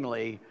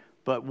willingly,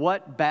 but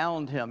what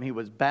bound him? He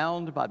was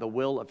bound by the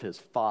will of his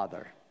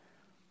Father.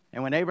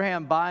 And when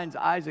Abraham binds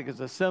Isaac, it's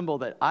a symbol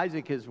that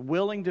Isaac is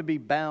willing to be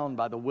bound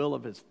by the will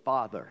of his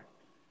father.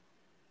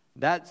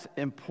 That's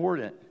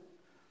important.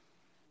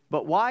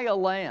 But why a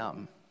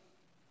lamb?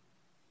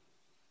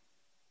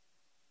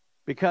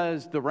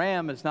 Because the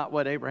ram is not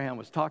what Abraham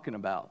was talking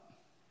about.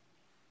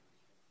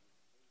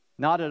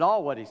 Not at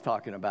all what he's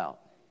talking about.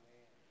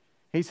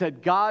 He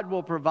said God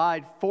will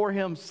provide for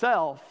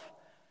himself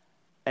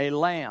a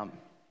lamb.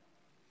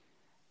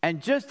 And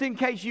just in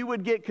case you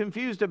would get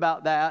confused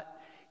about that,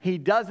 he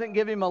doesn't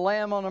give him a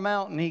lamb on the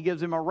mountain. He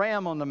gives him a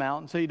ram on the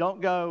mountain. So you don't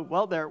go,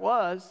 well, there it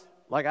was,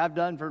 like I've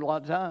done for a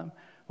lot of time.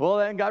 Well,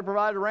 then God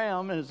provided a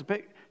ram.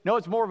 And no,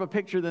 it's more of a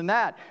picture than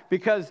that.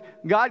 Because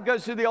God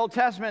goes through the Old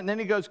Testament and then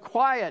he goes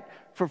quiet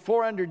for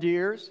 400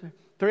 years,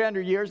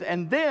 300 years.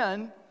 And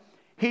then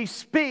he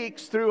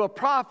speaks through a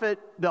prophet,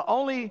 the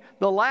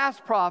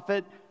last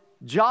prophet,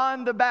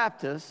 John the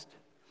Baptist.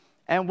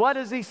 And what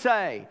does he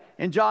say?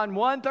 In John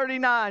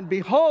 1:39,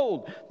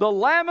 behold, the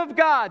Lamb of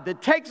God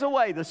that takes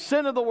away the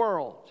sin of the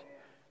world,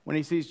 when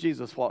he sees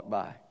Jesus walk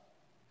by.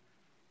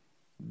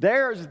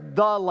 There's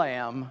the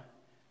lamb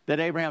that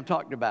Abraham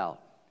talked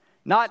about.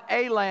 Not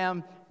a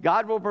lamb.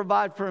 God will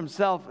provide for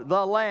himself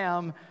the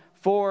lamb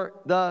for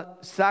the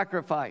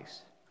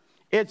sacrifice.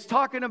 It's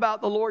talking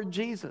about the Lord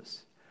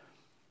Jesus.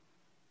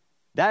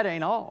 That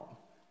ain't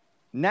all.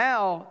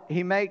 Now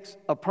he makes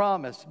a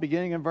promise,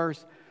 beginning in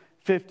verse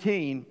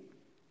 15.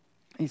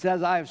 He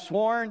says, I have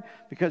sworn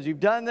because you've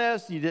done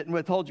this, you didn't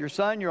withhold your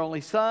son, your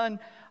only son.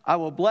 I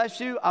will bless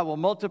you. I will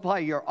multiply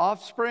your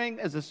offspring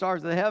as the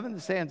stars of the heaven,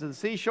 the sands of the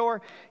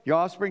seashore. Your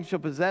offspring shall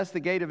possess the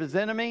gate of his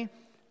enemy.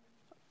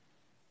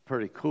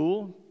 Pretty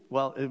cool.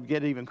 Well, it'll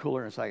get even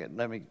cooler in a second.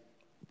 Let me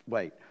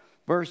wait.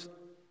 Verse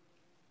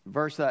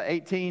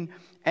 18.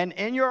 And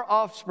in your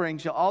offspring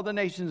shall all the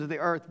nations of the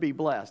earth be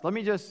blessed. Let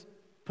me just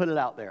put it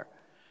out there.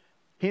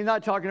 He's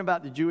not talking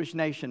about the Jewish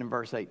nation in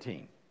verse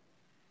 18.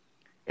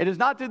 It is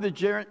not through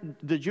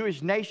the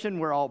Jewish nation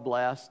we're all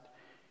blessed,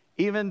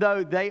 even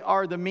though they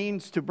are the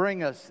means to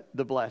bring us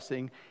the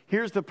blessing.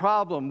 Here's the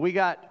problem. We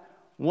got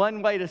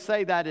one way to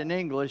say that in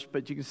English,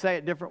 but you can say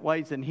it different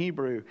ways in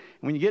Hebrew.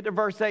 When you get to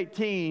verse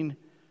 18,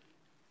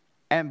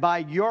 and by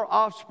your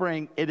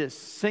offspring, it is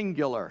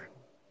singular.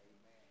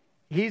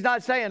 He's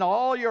not saying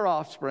all your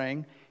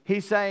offspring.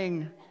 He's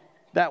saying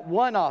that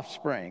one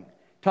offspring.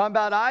 Talking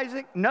about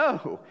Isaac?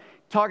 No.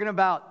 Talking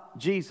about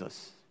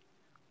Jesus.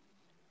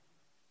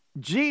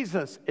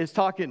 Jesus is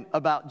talking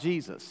about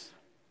Jesus.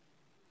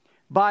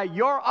 By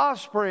your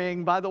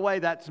offspring, by the way,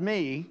 that's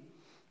me.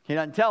 He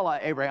doesn't tell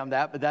Abraham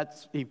that,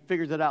 but he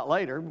figures it out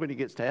later when he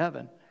gets to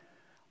heaven.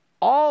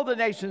 All the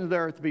nations of the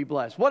earth be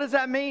blessed. What does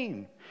that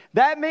mean?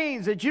 That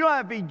means that you don't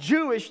have to be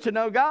Jewish to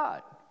know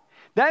God.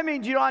 That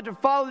means you don't have to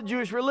follow the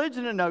Jewish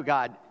religion to know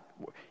God.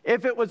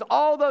 If it was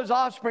all those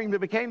offspring that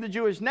became the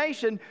Jewish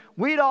nation,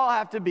 we'd all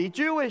have to be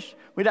Jewish.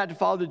 We'd have to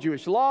follow the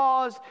Jewish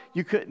laws.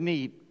 You couldn't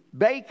eat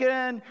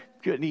bacon,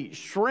 couldn't eat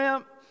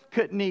shrimp,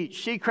 couldn't eat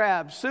she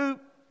crab soup.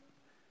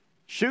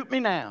 Shoot me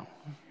now.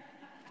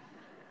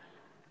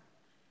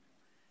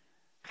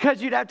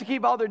 Because you'd have to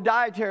keep all their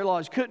dietary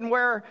laws. Couldn't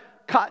wear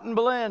cotton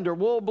blend or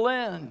wool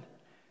blend.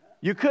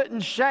 You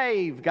couldn't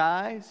shave,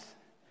 guys.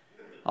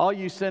 All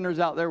you sinners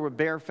out there with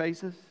bare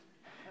faces.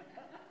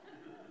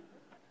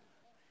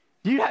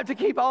 You'd have to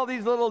keep all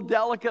these little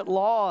delicate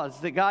laws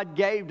that God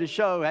gave to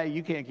show, hey,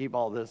 you can't keep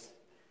all this.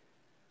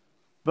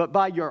 But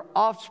by your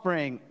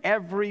offspring,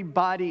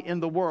 everybody in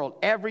the world,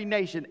 every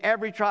nation,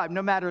 every tribe,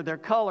 no matter their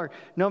color,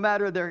 no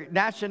matter their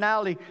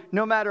nationality,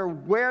 no matter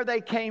where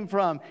they came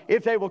from,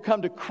 if they will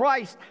come to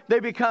Christ, they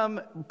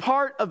become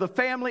part of the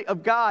family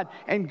of God,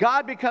 and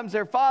God becomes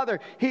their father.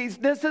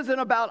 This isn't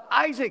about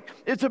Isaac,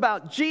 it's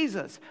about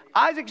Jesus.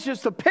 Isaac's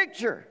just a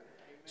picture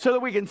so that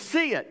we can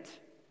see it.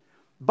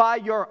 By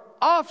your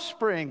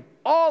offspring,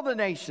 all the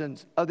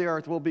nations of the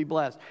earth will be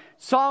blessed.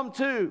 Psalm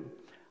 2.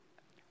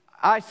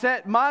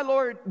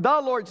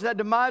 The Lord said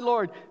to my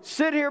Lord,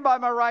 sit here by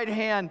my right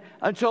hand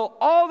until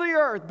all the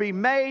earth be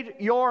made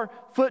your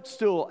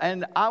footstool.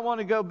 And I want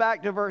to go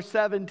back to verse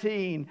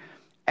 17.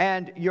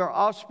 And your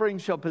offspring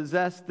shall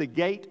possess the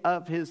gate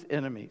of his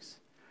enemies.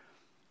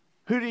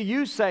 Who do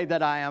you say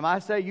that I am? I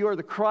say you are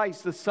the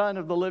Christ, the Son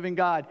of the living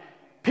God.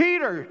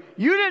 Peter,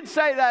 you didn't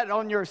say that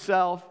on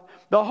yourself.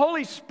 The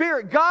Holy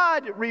Spirit,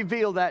 God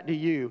revealed that to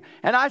you.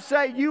 And I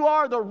say, you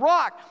are the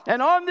rock,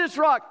 and on this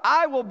rock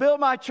I will build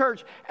my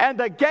church, and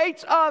the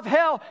gates of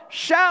hell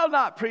shall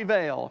not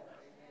prevail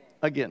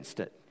against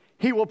it.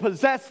 He will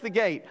possess the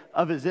gate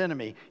of his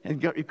enemy.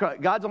 And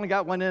God's only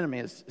got one enemy,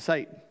 it's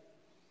Satan.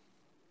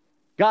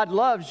 God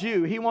loves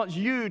you. He wants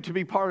you to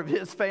be part of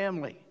his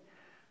family.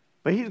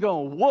 But he's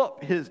going to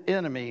whoop his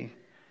enemy,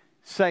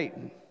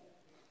 Satan.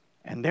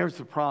 And there's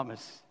the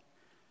promise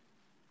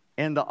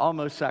in the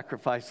almost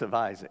sacrifice of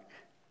Isaac.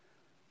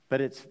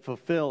 But it's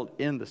fulfilled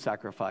in the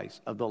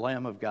sacrifice of the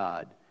Lamb of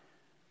God,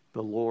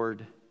 the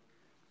Lord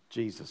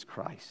Jesus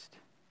Christ.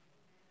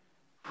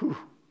 Whew,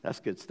 that's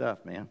good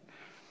stuff, man.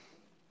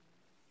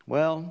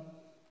 Well,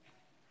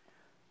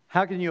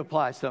 how can you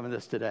apply some of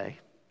this today?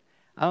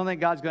 I don't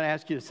think God's going to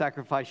ask you to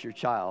sacrifice your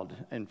child.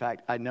 In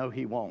fact, I know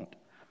he won't.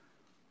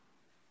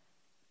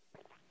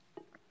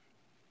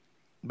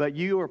 But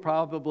you are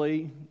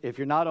probably, if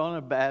you're not on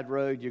a bad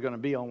road, you're going to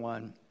be on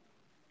one.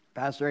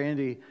 Pastor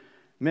Andy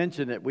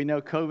mentioned it. We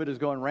know COVID is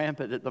going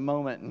rampant at the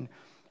moment,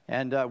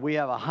 and we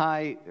have a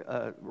high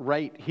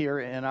rate here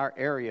in our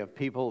area of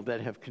people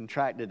that have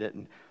contracted it,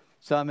 and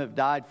some have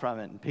died from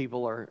it, and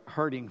people are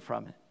hurting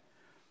from it.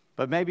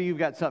 But maybe you've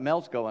got something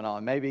else going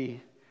on.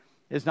 Maybe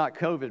it's not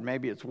COVID.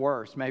 Maybe it's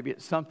worse. Maybe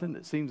it's something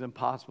that seems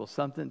impossible.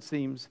 Something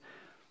seems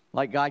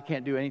like God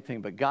can't do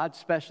anything, but God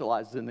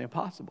specializes in the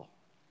impossible.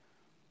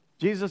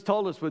 Jesus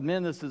told us with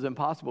men this is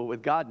impossible.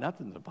 With God,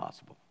 nothing's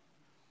impossible.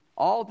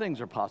 All things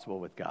are possible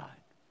with God.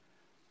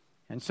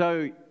 And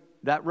so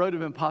that road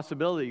of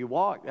impossibility you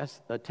walk,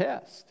 that's a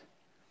test.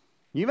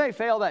 You may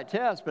fail that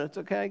test, but it's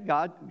okay.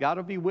 God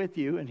will be with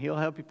you, and he'll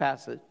help you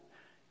pass it.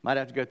 Might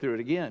have to go through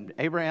it again.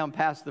 Abraham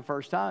passed the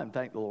first time,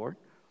 thank the Lord.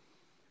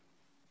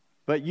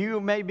 But you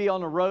may be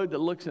on a road that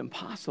looks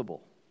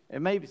impossible.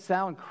 It may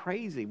sound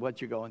crazy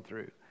what you're going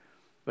through.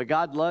 But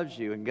God loves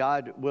you, and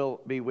God will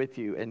be with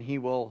you, and he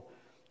will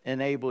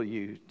enable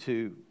you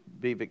to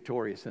be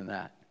victorious in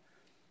that.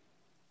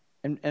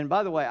 And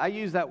by the way, I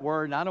use that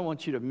word, and I don't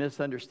want you to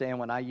misunderstand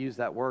when I use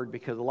that word,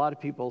 because a lot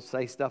of people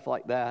say stuff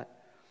like that.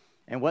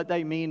 And what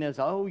they mean is,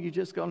 oh, you're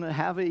just going to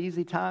have an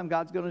easy time.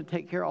 God's going to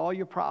take care of all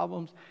your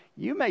problems.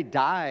 You may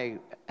die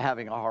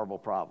having a horrible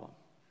problem.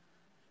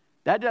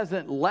 That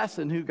doesn't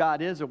lessen who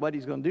God is or what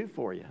he's going to do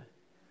for you.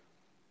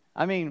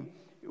 I mean,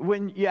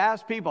 when you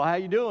ask people, how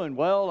you doing?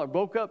 Well, I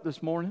woke up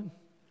this morning.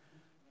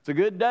 It's a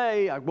good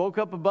day. I woke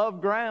up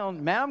above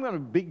ground. Man, I'm going to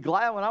be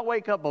glad when I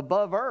wake up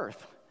above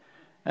earth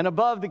and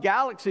above the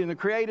galaxy and the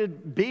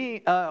created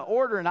being,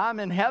 order, and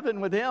I'm in heaven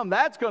with him.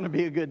 That's going to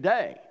be a good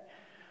day.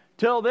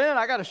 Till then,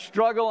 I got to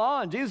struggle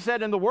on. Jesus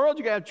said, in the world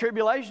you got to have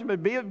tribulation,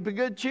 but be of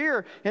good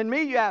cheer. In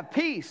me you have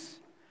peace.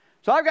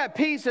 So I've got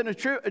peace in a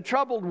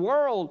troubled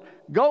world,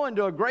 going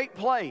to a great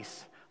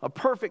place, a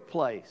perfect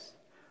place.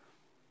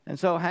 And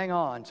so hang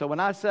on. So when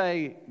I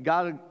say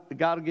God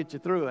will get you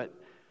through it,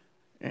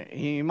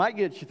 he might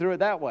get you through it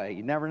that way.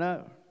 You never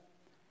know.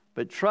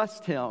 But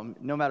trust him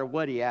no matter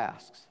what he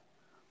asks.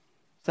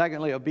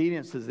 Secondly,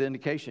 obedience is the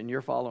indication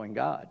you're following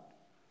God.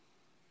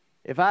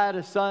 If I had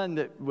a son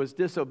that was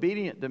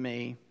disobedient to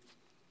me,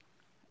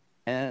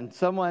 and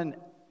someone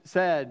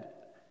said,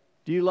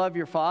 do you love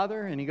your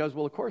father? And he goes,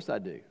 well, of course I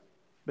do.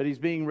 But he's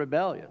being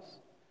rebellious.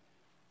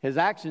 His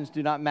actions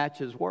do not match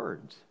his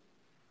words.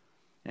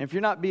 And if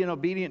you're not being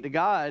obedient to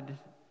God,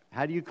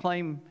 how do you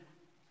claim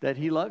that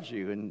he loves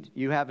you and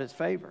you have his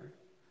favor?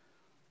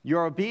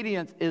 Your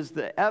obedience is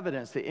the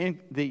evidence,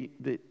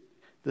 the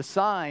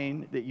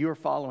sign that you're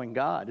following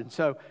God. And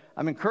so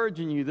I'm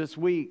encouraging you this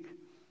week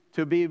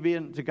to be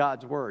obedient to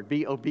God's word.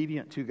 Be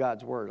obedient to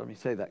God's word. Let me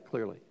say that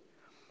clearly.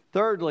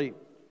 Thirdly,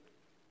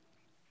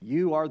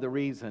 you are the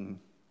reason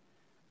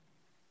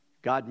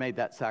God made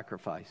that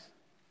sacrifice.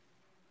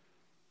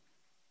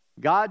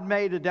 God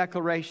made a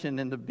declaration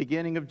in the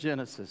beginning of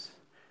Genesis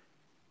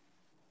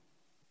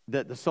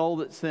that the soul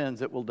that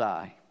sins, it will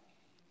die.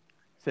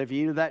 So if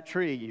you eat of that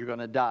tree, you're going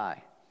to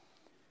die.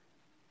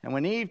 And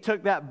when Eve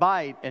took that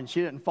bite and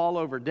she didn't fall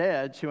over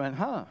dead, she went,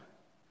 well,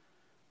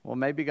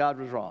 maybe God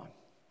was wrong.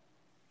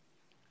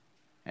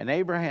 And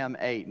Abraham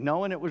ate,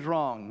 knowing it was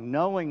wrong,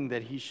 knowing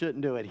that he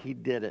shouldn't do it, he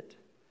did it.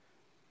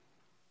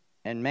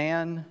 And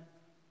man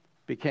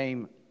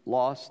became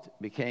lost,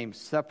 became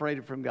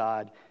separated from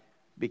God,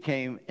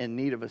 became in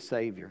need of a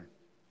Savior.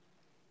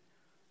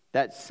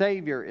 That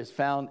Savior is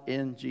found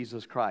in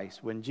Jesus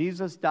Christ. When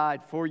Jesus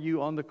died for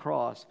you on the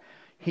cross,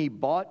 he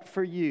bought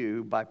for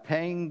you by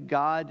paying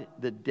God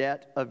the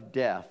debt of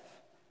death.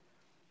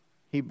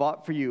 He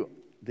bought for you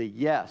the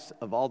yes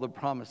of all the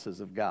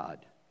promises of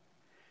God.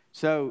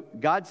 So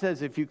God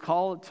says, if you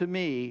call it to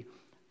me,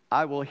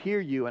 I will hear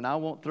you and I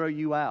won't throw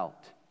you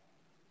out.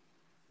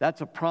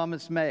 That's a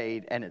promise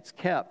made, and it's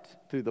kept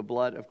through the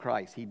blood of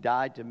Christ. He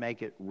died to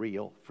make it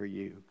real for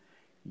you.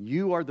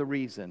 You are the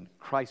reason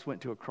Christ went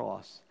to a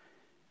cross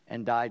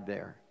and died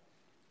there.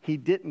 He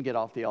didn't get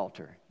off the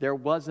altar. There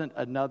wasn't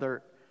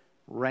another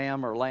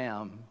ram or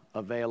lamb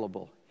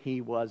available. He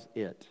was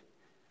it.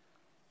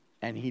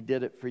 And he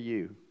did it for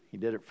you. He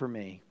did it for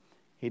me.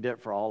 He did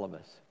it for all of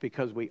us,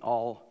 because we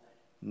all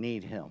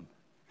need him.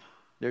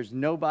 There's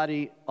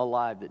nobody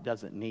alive that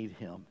doesn't need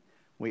him.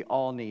 We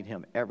all need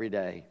him every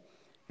day.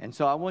 And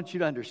so I want you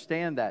to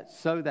understand that,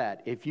 so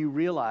that if you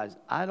realize,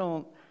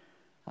 I'm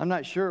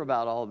not sure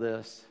about all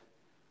this,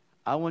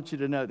 I want you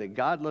to know that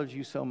God loves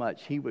you so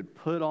much, he would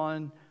put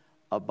on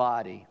a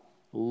body,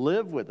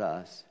 live with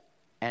us,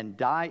 and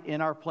die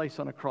in our place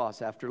on a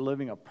cross after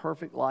living a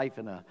perfect life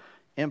in an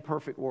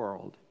imperfect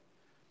world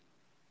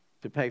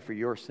to pay for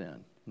your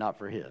sin, not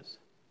for his.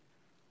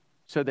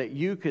 So that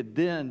you could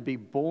then be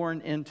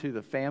born into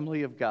the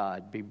family of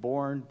God, be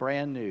born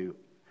brand new,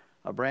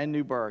 a brand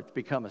new birth,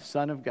 become a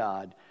son of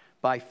God,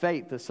 by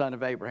faith the son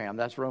of Abraham.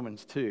 That's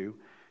Romans 2,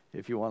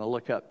 if you want to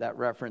look up that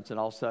reference, and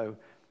also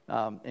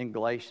in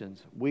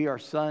Galatians. We are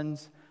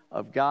sons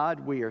of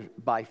God. We are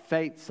by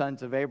faith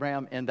sons of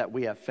Abraham, in that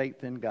we have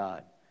faith in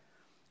God.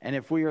 And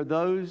if we are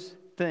those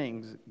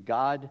things,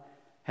 God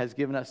has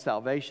given us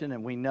salvation,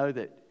 and we know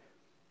that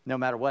no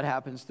matter what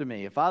happens to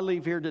me, if I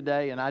leave here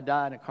today and I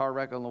die in a car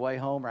wreck on the way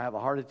home, or have a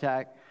heart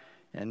attack,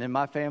 and in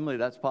my family,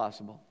 that's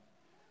possible,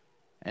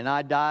 and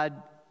I died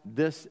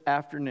this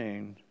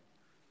afternoon,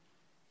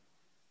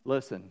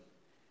 listen,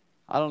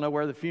 I don't know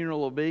where the funeral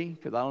will be,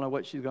 because I don't know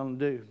what she's going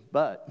to do,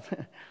 but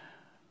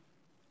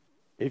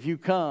if you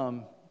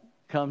come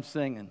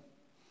singing.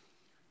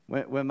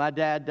 When my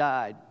dad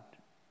died,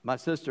 my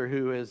sister,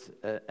 who is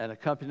an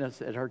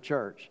accompanist at her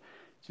church,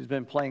 she's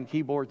been playing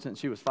keyboard since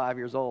she was 5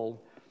 years old,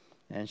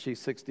 and she's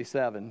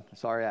 67.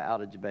 Sorry I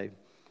outed you, babe.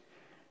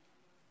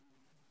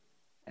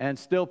 And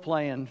still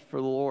playing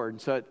for the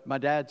Lord. So at my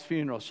dad's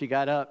funeral, she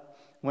got up,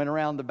 went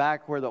around the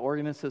back where the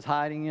organist is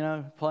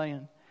hiding,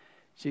 playing.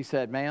 She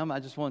said, "Ma'am, I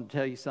just wanted to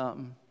tell you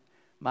something.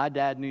 My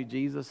dad knew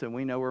Jesus, and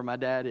we know where my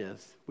dad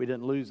is. We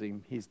didn't lose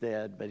him. He's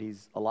dead, but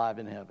he's alive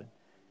in heaven."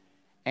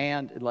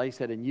 And Lay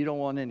said, "And you don't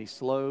want any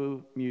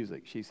slow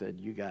music." She said,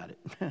 "You got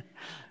it."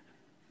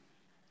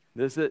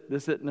 This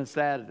isn't a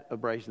sad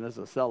celebration. This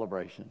is a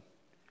celebration.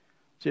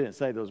 She didn't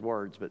say those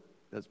words, but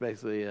that's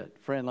basically it.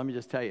 Friend, let me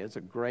just tell you, it's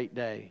a great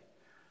day.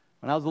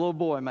 When I was a little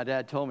boy, my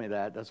dad told me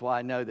that. That's why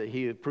I know that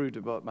he approved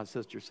of what my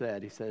sister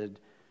said. He said,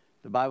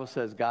 the Bible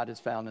says God is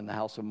found in the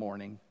house of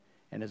mourning,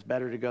 and it's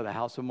better to go to the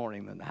house of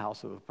mourning than the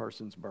house of a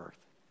person's birth.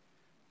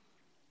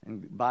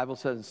 And the Bible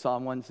says in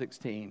Psalm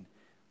 116,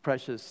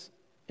 precious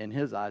in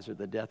his eyes are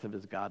the death of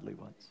his godly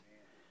ones.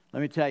 Let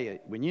me tell you,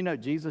 when you know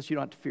Jesus, you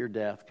don't have to fear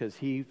death, because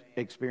he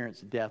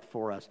experienced death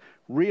for us.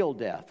 Real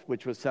death,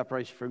 which was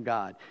separation from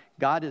God.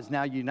 God has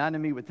now united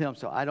me with him,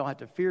 so I don't have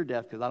to fear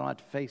death, because I don't have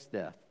to face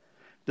death.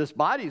 This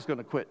body is going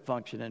to quit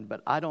functioning,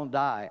 but I don't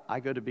die. I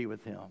go to be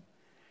with him.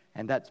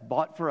 And that's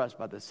bought for us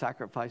by the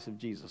sacrifice of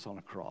Jesus on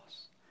a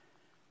cross.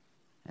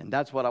 And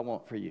that's what I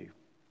want for you.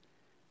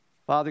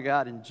 Father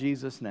God, in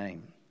Jesus'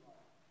 name,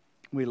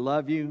 we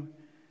love you.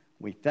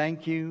 We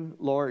thank you,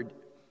 Lord.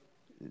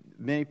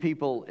 Many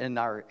people in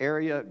our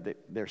area,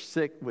 they're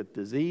sick with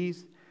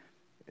disease.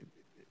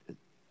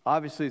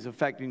 Obviously, it's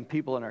affecting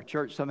people in our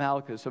church somehow,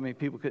 because so many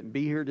people couldn't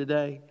be here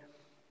today.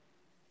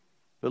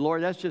 But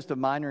Lord, that's just a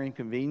minor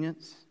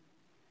inconvenience.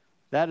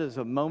 That is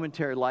a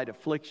momentary light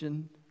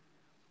affliction,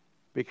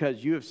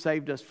 because you have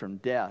saved us from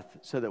death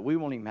so that we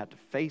won't even have to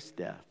face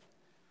death.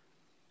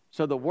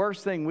 So the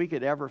worst thing we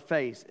could ever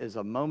face is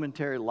a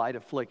momentary light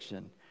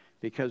affliction,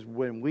 because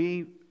when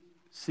we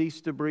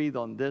cease to breathe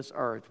on this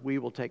earth, we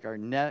will take our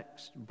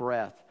next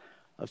breath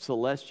of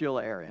celestial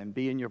air and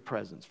be in your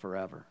presence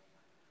forever.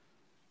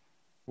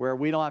 Where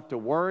we don't have to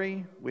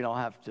worry, we don't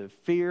have to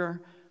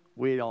fear,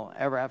 we don't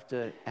ever have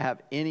to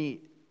have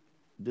any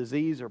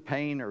disease or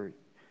pain or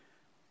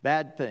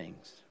bad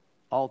things.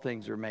 All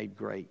things are made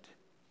great.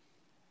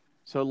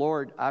 So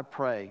Lord, I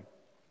pray,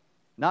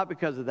 not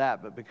because of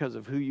that, but because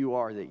of who you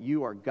are, that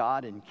you are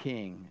God and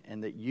King,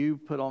 and that you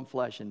put on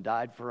flesh and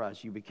died for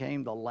us. You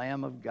became the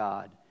Lamb of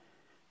God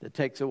that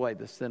takes away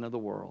the sin of the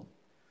world.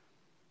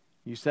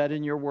 You said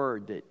in your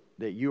word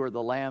that you are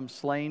the Lamb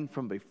slain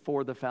from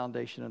before the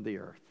foundation of the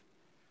earth.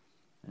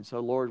 And so,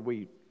 Lord,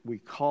 we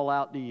call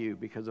out to you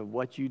because of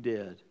what you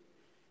did.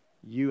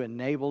 You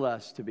enabled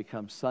us to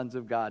become sons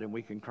of God, and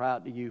we can cry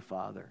out to you,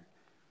 Father.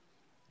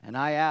 And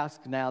I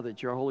ask now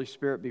that your Holy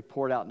Spirit be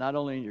poured out not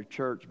only in your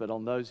church, but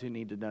on those who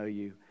need to know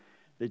you,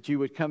 that you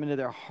would come into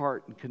their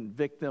heart and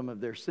convict them of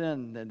their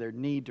sin and their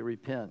need to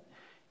repent,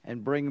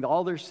 and bring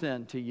all their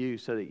sin to you,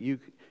 so that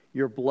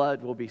your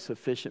blood will be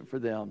sufficient for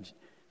them,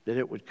 that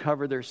it would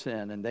cover their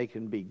sin and they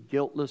can be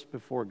guiltless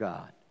before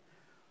God.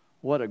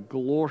 What a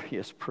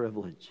glorious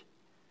privilege.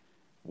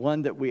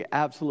 One that we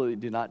absolutely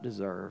do not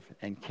deserve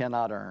and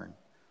cannot earn.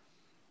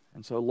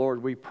 And so,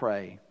 Lord, we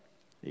pray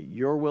that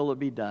your will will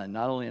be done,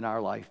 not only in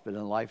our life, but in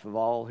the life of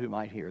all who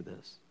might hear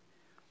this.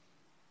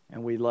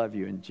 And we love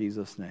you in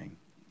Jesus' name.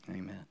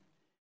 Amen.